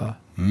revolver?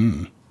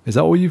 Is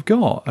that all you've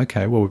got?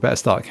 Okay, well, we better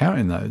start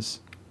counting those.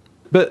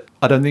 But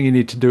I don't think you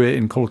need to do it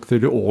in Call of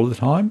Cthulhu all the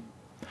time.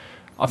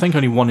 I think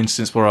only one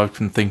instance where I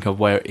can think of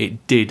where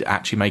it did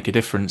actually make a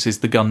difference is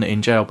the gun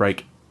in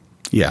Jailbreak.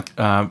 Yeah.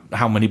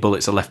 How many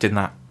bullets are left in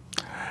that?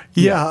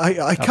 Yeah,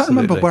 I can't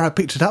remember where I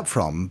picked it up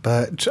from,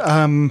 but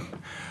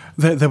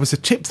there was a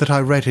tip that I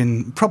read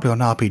in probably on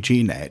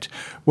RPGNet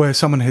where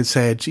someone had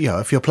said,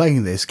 if you're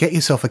playing this, get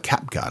yourself a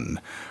cap gun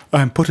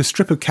and put a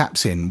strip of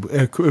caps in,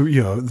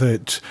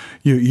 that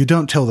you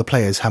don't tell the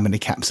players how many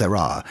caps there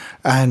are.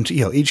 And,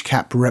 each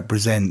cap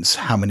represents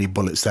how many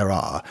bullets there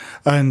are.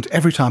 And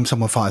every time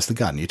someone fires the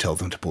gun, you tell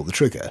them to pull the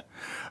trigger.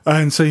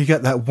 And so you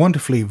get that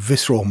wonderfully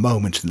visceral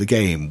moment in the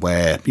game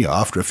where,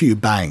 after a few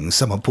bangs,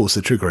 someone pulls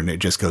the trigger and it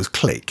just goes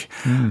click.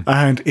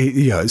 And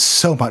it's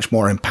so much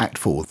more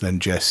impactful than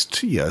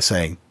just,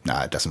 saying,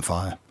 nah, it doesn't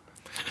fire.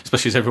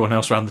 Especially as everyone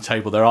else around the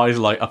table, their eyes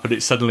light up and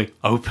it's suddenly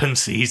open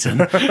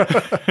season.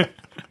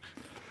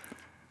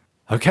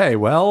 Okay,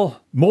 well,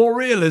 more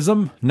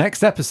realism.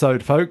 Next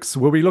episode, folks,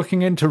 we'll be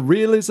looking into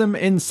realism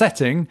in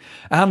setting.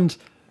 And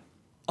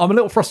I'm a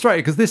little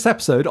frustrated because this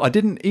episode, I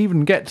didn't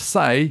even get to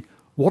say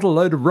what a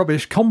load of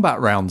rubbish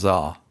combat rounds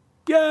are.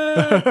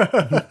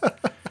 Yeah!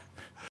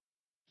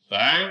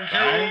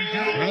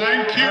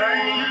 Thank you.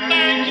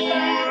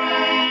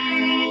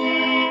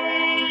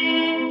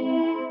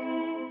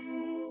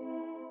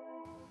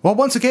 Well,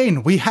 once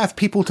again, we have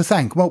people to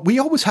thank. Well, we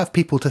always have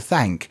people to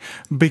thank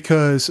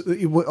because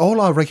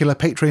all our regular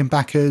Patreon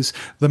backers,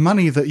 the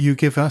money that you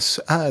give us,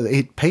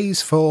 it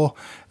pays for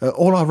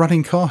all our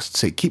running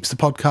costs. It keeps the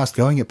podcast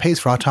going. It pays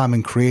for our time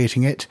in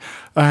creating it.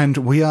 And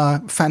we are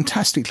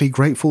fantastically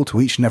grateful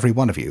to each and every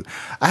one of you.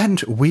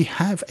 And we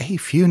have a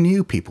few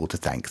new people to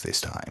thank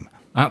this time.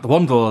 At the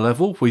 $1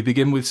 level, we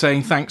begin with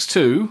saying thanks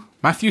to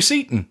Matthew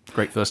Seaton.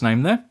 Great first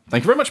name there.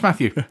 Thank you very much,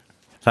 Matthew.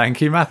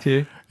 Thank you,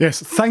 Matthew.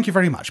 Yes, thank you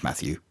very much,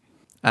 Matthew.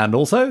 And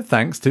also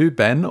thanks to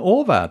Ben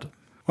Orvad.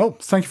 Well,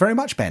 thank you very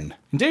much, Ben.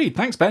 Indeed,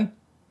 thanks, Ben.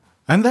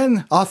 And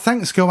then our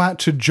thanks go out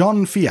to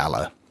John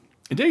Fiala.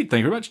 Indeed,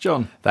 thank you very much,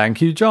 John.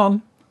 Thank you,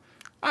 John.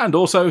 And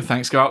also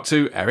thanks go out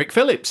to Eric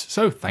Phillips.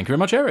 So thank you very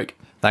much, Eric.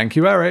 Thank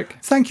you, Eric.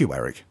 Thank you,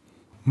 Eric.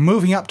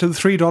 Moving up to the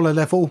 $3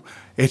 level,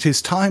 it is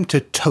time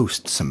to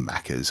toast some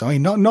backers. I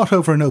mean, not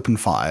over an open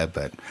fire,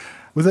 but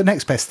with the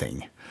next best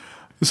thing.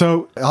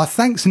 So our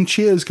thanks and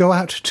cheers go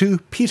out to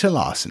Peter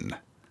Larson.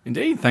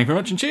 Indeed, thank you very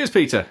much, and cheers,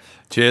 Peter.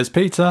 Cheers,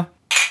 Peter.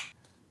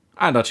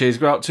 And our cheers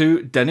go out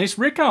to Dennis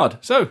Rickard.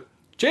 So,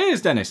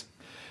 cheers, Dennis.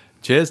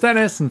 Cheers,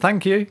 Dennis, and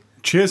thank you.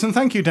 Cheers and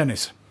thank you,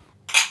 Dennis.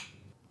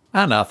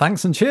 And our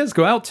thanks and cheers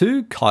go out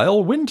to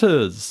Kyle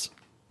Winters.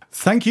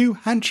 Thank you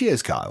and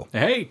cheers, Kyle.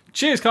 Hey,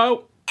 cheers,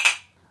 Kyle.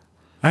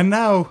 And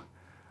now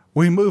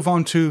we move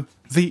on to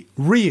the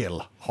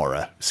real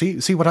horror.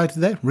 See what I did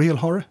there? Real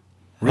horror?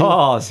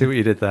 Oh, I see what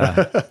you did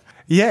there.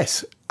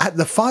 Yes, at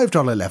the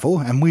 $5 level,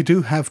 and we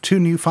do have 2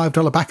 new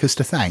 $5 backers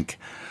to thank,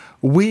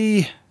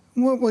 we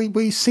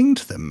sing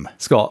to them.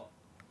 Scott,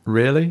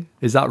 really?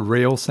 Is that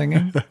real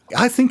singing?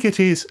 I think it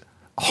is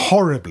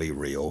horribly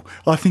real.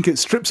 I think it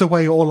strips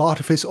away all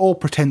artifice, all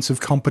pretense of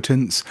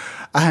competence,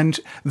 and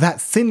that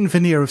thin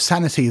veneer of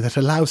sanity that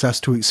allows us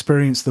to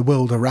experience the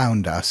world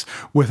around us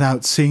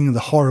without seeing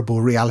the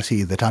horrible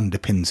reality that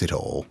underpins it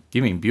all.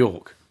 You mean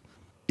Bjork?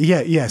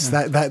 Yes,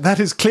 that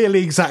is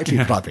clearly exactly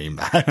what I mean,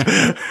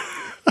 Matt.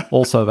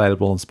 Also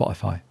available on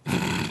Spotify.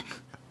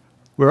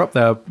 We're up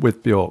there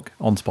with Bjork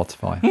on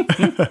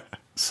Spotify.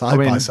 Side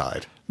by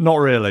side. Not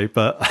really,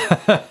 but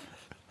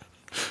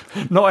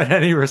not in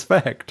any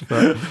respect.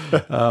 But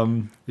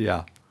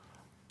yeah.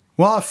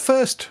 Well, our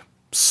first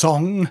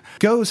song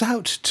goes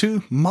out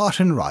to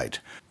Martin Wright.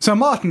 So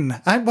Martin,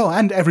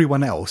 and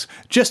everyone else,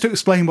 just to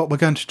explain what we're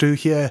going to do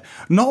here,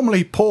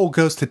 normally Paul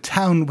goes to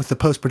town with the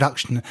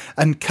post-production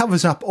and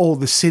covers up all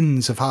the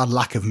sins of our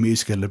lack of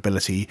musical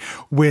ability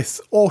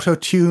with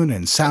auto-tune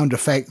and sound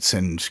effects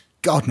and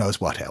God knows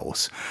what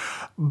else.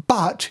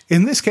 But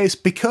in this case,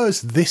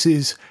 because this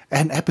is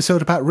an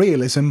episode about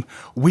realism,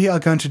 we are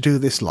going to do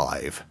this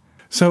live.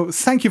 So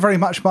thank you very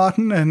much,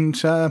 Martin,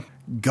 and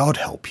God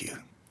help you.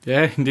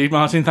 Yeah, indeed,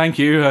 Martin. Thank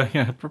you.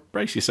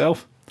 Brace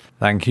yourself.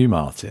 Thank you,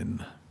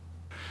 Martin.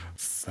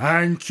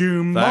 Thank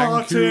you,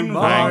 Martin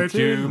Wright. Thank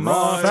you,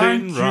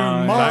 Martin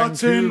Wright.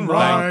 Martin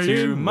Wright. Thank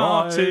you,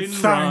 Martin Wright.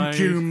 Thank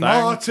you,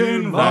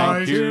 Martin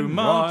Wright. Thank you,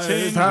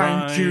 Martin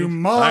Thank you,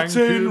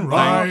 Martin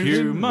Wright. Thank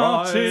you,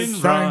 Martin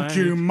Thank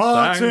you,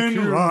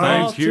 Martin Wright.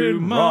 Thank you,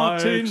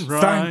 Martin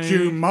Wright. Thank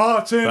you,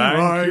 Martin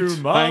Wright.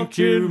 Thank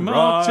you,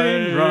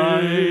 Martin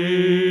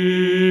Wright.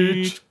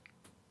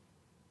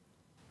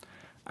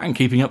 And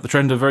keeping up the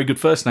trend of very good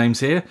first names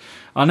here,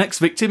 our next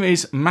victim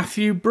is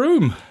Matthew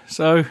Broom.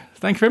 So,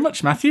 thank you very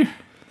much, Matthew.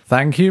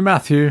 Thank you,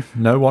 Matthew.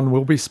 No one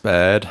will be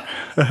spared.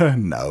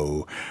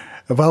 No.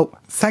 Well,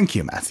 thank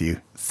you, Matthew.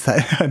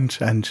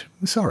 And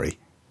sorry.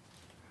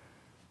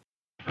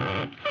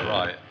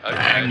 Right.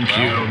 Okay, Thank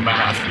you,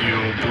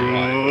 Matthew Broom.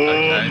 Right,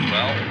 okay,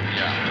 well,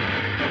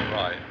 yeah.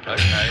 Right.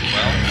 okay,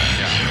 well,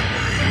 yeah.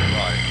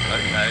 Right,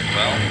 okay,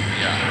 well,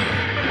 yeah.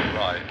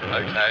 Right,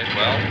 okay,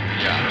 well,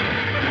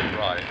 yeah.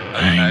 Right,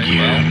 okay, Thank you,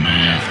 well,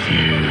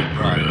 Matthew, yeah.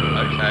 bro.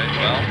 Right, okay,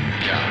 well,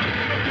 yeah.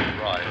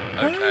 Right,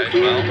 okay,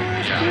 well,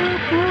 yeah.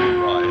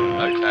 Right,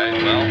 okay,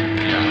 well,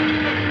 yeah.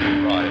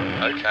 Right,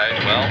 okay,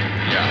 well,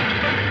 yeah.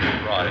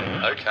 Right,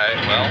 okay,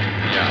 well,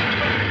 yeah.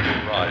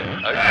 Right,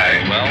 okay,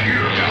 well,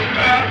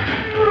 yeah.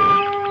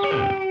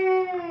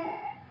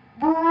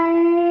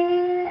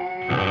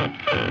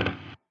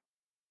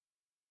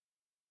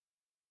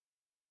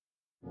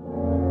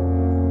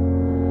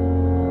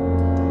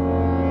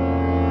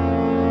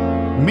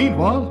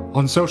 Meanwhile,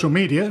 on social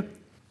media,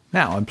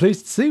 Now, I'm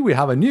pleased to see we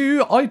have a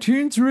new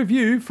iTunes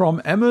review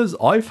from Emma's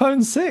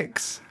iPhone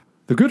 6.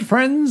 The good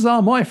friends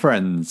are my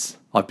friends.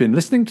 I've been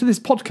listening to this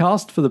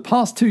podcast for the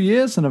past 2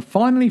 years and have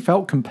finally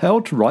felt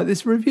compelled to write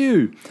this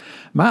review.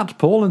 Matt,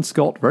 Paul and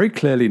Scott very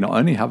clearly not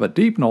only have a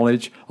deep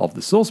knowledge of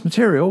the source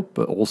material,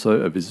 but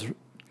also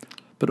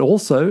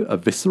a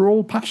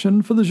visceral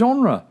passion for the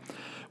genre.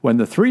 When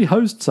the three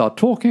hosts are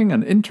talking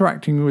and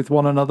interacting with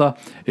one another,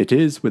 it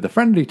is with a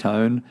friendly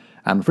tone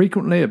and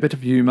frequently a bit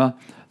of humour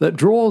that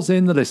draws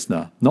in the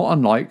listener, not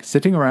unlike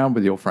sitting around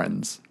with your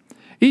friends.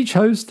 Each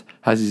host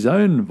has his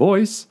own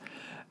voice,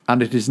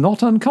 and it is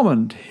not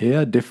uncommon to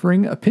hear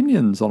differing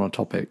opinions on a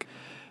topic.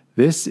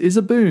 This is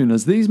a boon,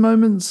 as these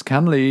moments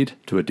can lead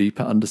to a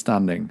deeper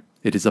understanding.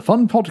 It is a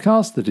fun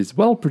podcast that is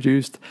well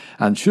produced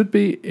and should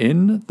be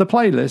in the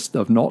playlist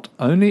of not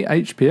only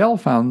HPL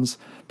fans,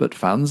 but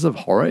fans of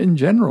horror in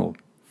general.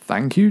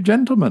 Thank you,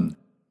 gentlemen.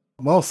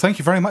 well, thank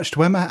you very much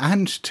to Emma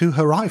and to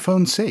her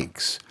iPhone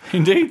 6.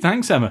 Indeed,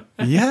 thanks, Emma.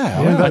 Yeah,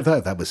 I mean,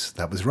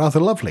 that was rather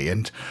lovely,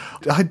 and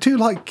I do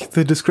like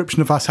the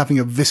description of us having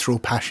a visceral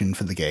passion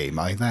for the game.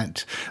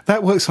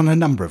 That works on a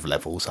number of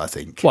levels, I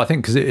think. Well, I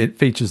think because it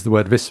features the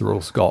word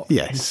visceral, Scott.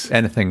 Yes.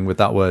 Anything with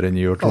that word in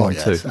you're drawn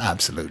yes, to.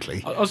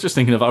 absolutely. I was just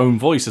thinking of own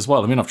voice as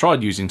well. I mean, I've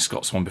tried using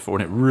Scott's one before,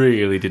 and it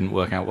really didn't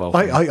work out well.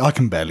 I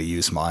can barely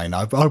use mine.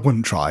 I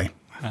wouldn't try.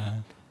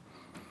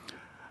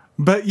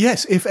 But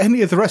yes, if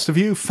any of the rest of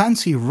you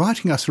fancy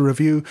writing us a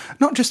review,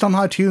 not just on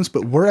iTunes,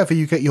 but wherever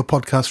you get your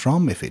podcast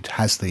from, if it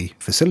has the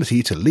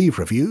facility to leave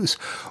reviews,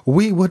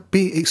 we would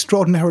be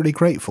extraordinarily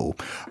grateful.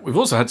 We've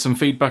also had some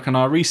feedback on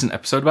our recent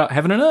episode about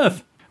Heaven and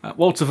Earth.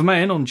 Walter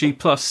Vermeyen on G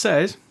Plus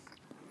says,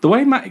 "The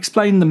way Matt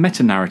explained the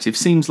meta-narrative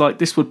seems like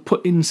this would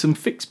put in some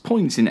fixed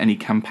points in any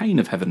campaign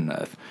of Heaven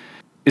and Earth.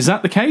 Is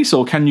that the case,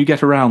 or can you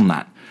get around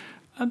that?"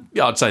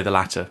 Yeah, I'd say the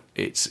latter.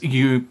 It's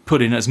you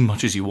put in as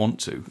much as you want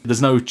to.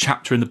 There's no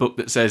chapter in the book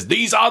that says,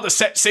 these are the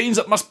set scenes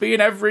that must be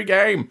in every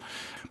game.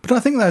 But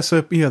I think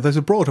there's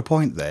a broader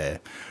point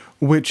there,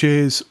 which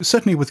is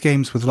certainly with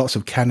games with lots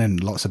of canon,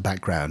 lots of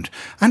background,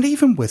 and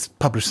even with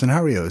published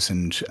scenarios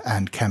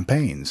and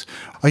campaigns,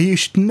 you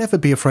should never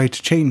be afraid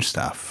to change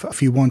stuff.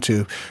 If you want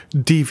to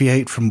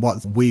deviate from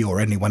what we or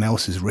anyone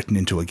else has written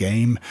into a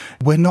game,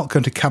 we're not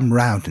going to come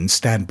round and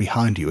stand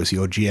behind you as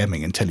you're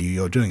GMing and tell you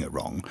you're doing it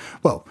wrong.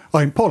 Well,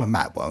 I mean, Paul and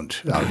Matt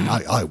won't.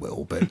 I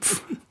will,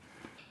 but...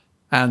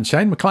 And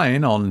Shane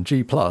McLean on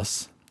G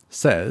Plus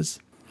says,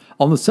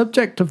 on the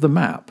subject of the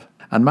map,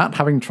 and Matt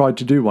having tried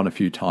to do one a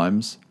few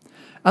times,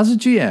 as a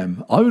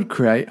GM, I would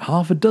create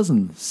half a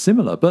dozen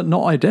similar but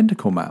not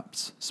identical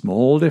maps,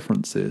 small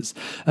differences,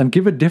 and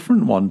give a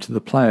different one to the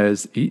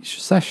players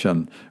each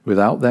session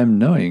without them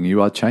knowing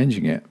you are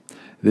changing it.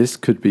 This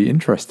could be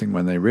interesting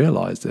when they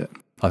realise it.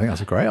 I think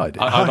that's a great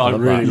idea. I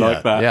really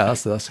like that. Yeah,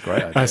 that's a great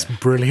idea. That's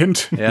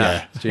brilliant.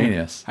 Yeah,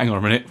 genius. Hang on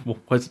a minute.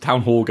 Where's the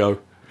town hall go?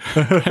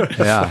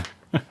 Yeah.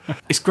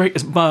 It's great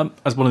as one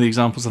of the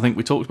examples I think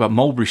we talked about,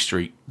 Mulberry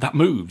Street. That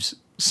moves.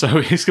 So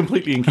it's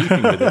completely in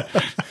keeping with it.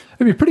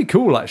 It'd be pretty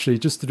cool, actually,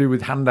 just to do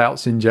with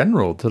handouts in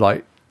general. To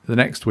like the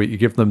next week, you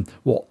give them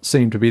what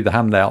seem to be the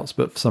handouts,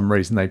 but for some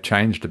reason they've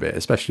changed a bit,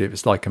 especially if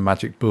it's like a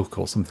magic book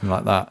or something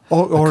like that.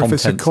 Or if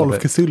it's a Call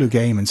of Cthulhu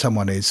game and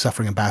someone is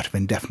suffering a bout of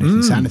indefinite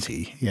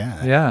insanity.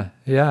 Yeah.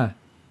 Yeah.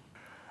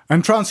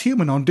 And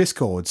Transhuman on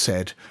Discord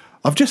said,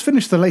 I've just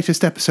finished the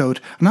latest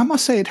episode, and I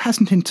must say it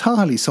hasn't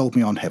entirely sold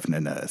me on Heaven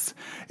and Earth.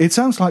 It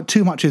sounds like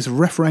too much is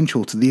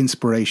referential to the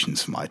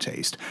inspirations for my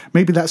taste.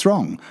 Maybe that's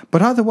wrong,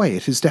 but either way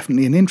it is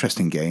definitely an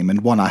interesting game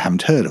and one I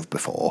haven't heard of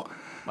before.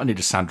 I need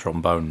a sad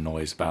trombone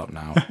noise about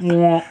now.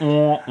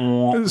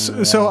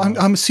 So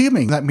I'm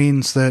assuming that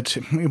means that,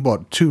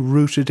 too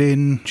rooted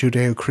in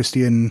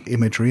Judeo-Christian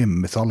imagery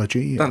and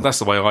mythology? That's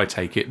the way I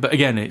take it. But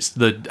again, it's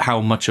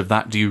how much of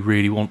that do you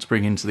really want to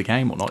bring into the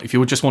game or not? If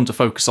you just want to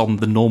focus on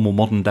the normal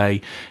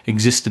modern-day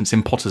existence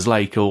in Potter's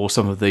Lake or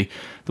some of the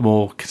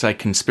more, say,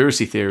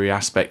 conspiracy theory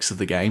aspects of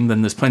the game,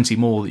 then there's plenty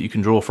more that you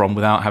can draw from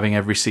without having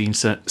every scene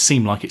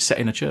seem like it's set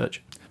in a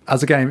church.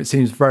 As a game, it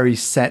seems very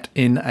set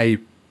in a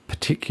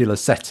particular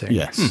setting.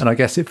 Yes. And I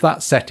guess if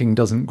that setting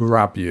doesn't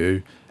grab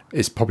you,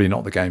 it's probably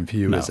not the game for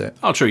you, is it?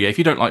 Oh, true, yeah. If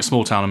you don't like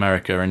small town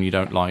America and you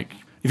don't like...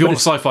 If you want a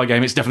sci-fi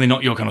game, it's definitely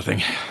not your kind of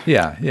thing.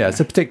 Yeah.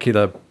 It's a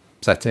particular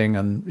setting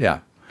and, yeah.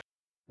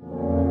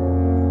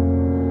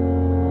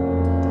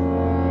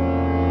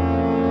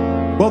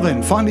 Well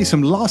then, finally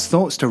some last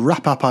thoughts to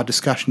wrap up our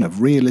discussion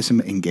of realism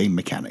in game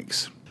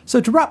mechanics.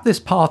 So to wrap this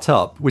part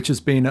up, which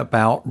has been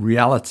about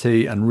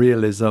reality and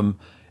realism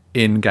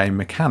in game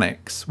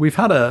mechanics, we've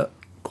had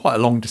quite a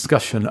long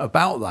discussion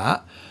about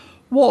that.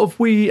 What have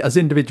we as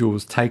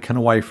individuals taken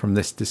away from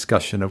this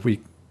discussion? Have we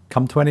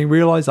come to any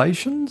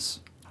realizations?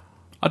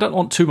 I don't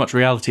want too much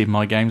reality in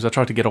my games. I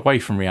try to get away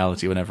from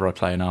reality whenever I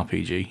play an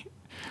RPG.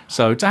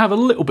 So to have a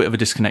little bit of a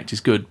disconnect is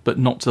good, but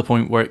not to the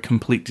point where it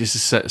completely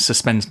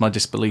suspends my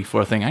disbelief,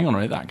 where I think, hang on a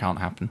minute, that can't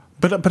happen.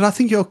 But I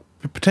think you're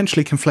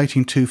potentially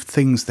conflating two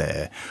things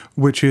there,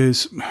 which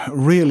is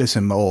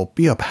realism, or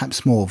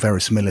perhaps more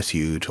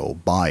verisimilitude or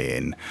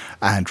buy-in,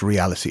 and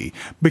reality.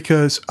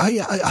 Because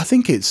I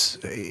think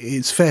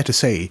it's fair to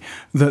say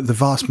that the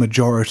vast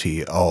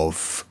majority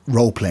of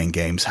role-playing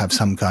games have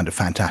some kind of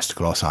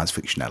fantastical or science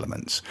fiction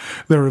elements.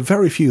 There are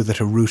very few that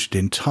are rooted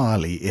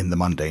entirely in the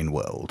mundane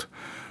world.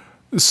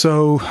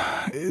 So,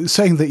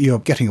 saying that you're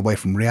getting away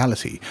from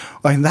reality,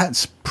 I mean,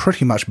 that's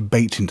pretty much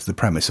baked into the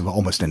premise of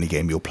almost any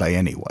game you'll play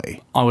anyway.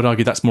 I would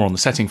argue that's more on the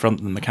setting front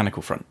than the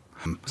mechanical front.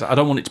 I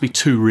don't want it to be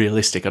too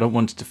realistic. I don't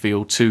want it to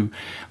feel too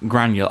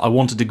granular. I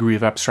want a degree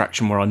of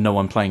abstraction where I know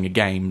I'm playing a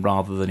game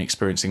rather than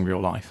experiencing real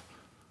life.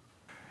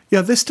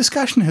 Yeah, this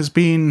discussion has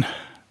been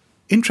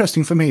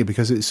interesting for me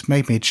because it's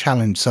made me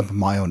challenge some of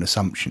my own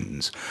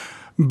assumptions.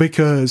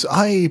 Because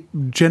I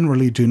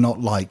generally do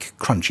not like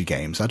crunchy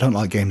games. I don't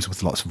like games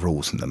with lots of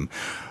rules in them.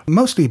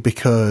 Mostly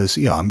because,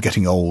 I'm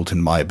getting old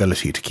and my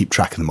ability to keep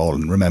track of them all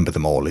and remember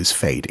them all is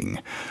fading.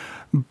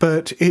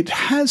 But it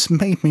has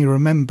made me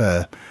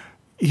remember,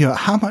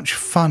 how much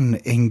fun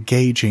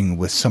engaging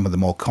with some of the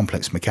more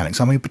complex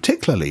mechanics. I mean,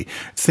 particularly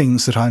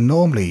things that I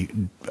normally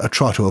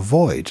try to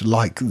avoid,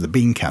 like the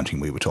bean counting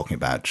we were talking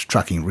about,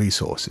 tracking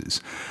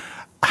resources.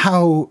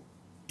 How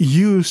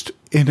used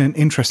in an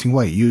interesting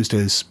way, used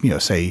as,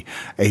 say,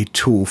 a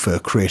tool for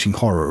creating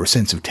horror or a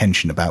sense of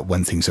tension about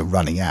when things are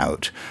running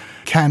out,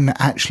 can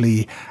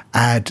actually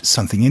add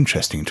something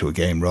interesting to a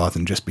game rather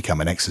than just become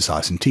an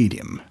exercise in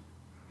tedium.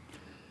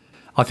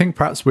 I think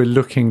perhaps we're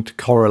looking to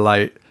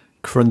correlate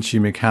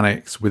crunchy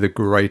mechanics with a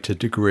greater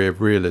degree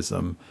of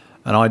realism,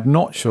 and I'm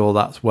not sure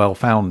that's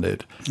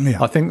well-founded.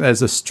 Yeah. I think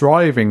there's a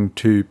striving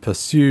to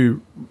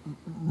pursue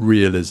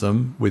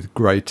realism with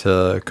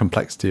greater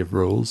complexity of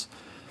rules.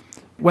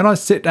 When I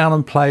sit down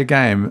and play a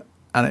game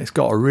and it's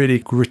got a really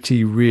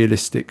gritty,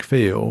 realistic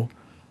feel,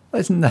 that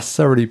isn't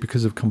necessarily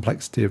because of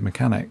complexity of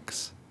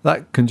mechanics.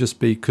 That can just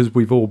be because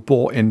we've all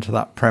bought into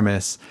that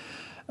premise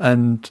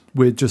and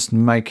we're just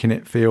making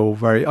it feel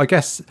very... I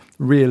guess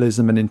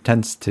realism and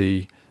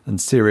intensity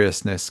and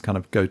seriousness kind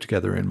of go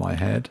together in my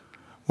head.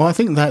 Well, I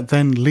think that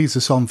then leads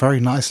us on very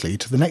nicely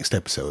to the next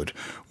episode,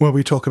 where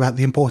we talk about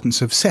the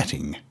importance of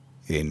setting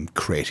in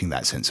creating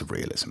that sense of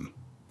realism.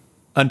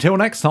 Until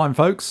next time,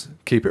 folks,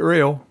 keep it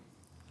real.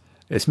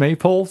 It's me,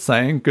 Paul,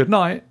 saying good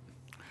night.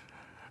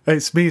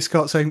 It's me,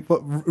 Scott, saying, what,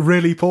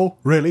 really, Paul?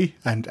 Really?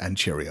 And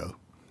cheerio.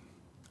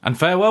 And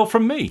farewell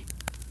from me.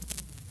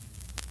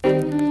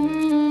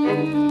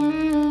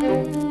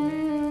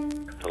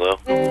 Hello?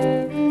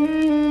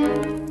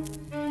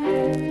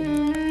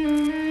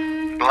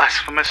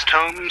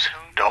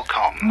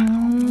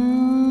 BlasphemousTomes.com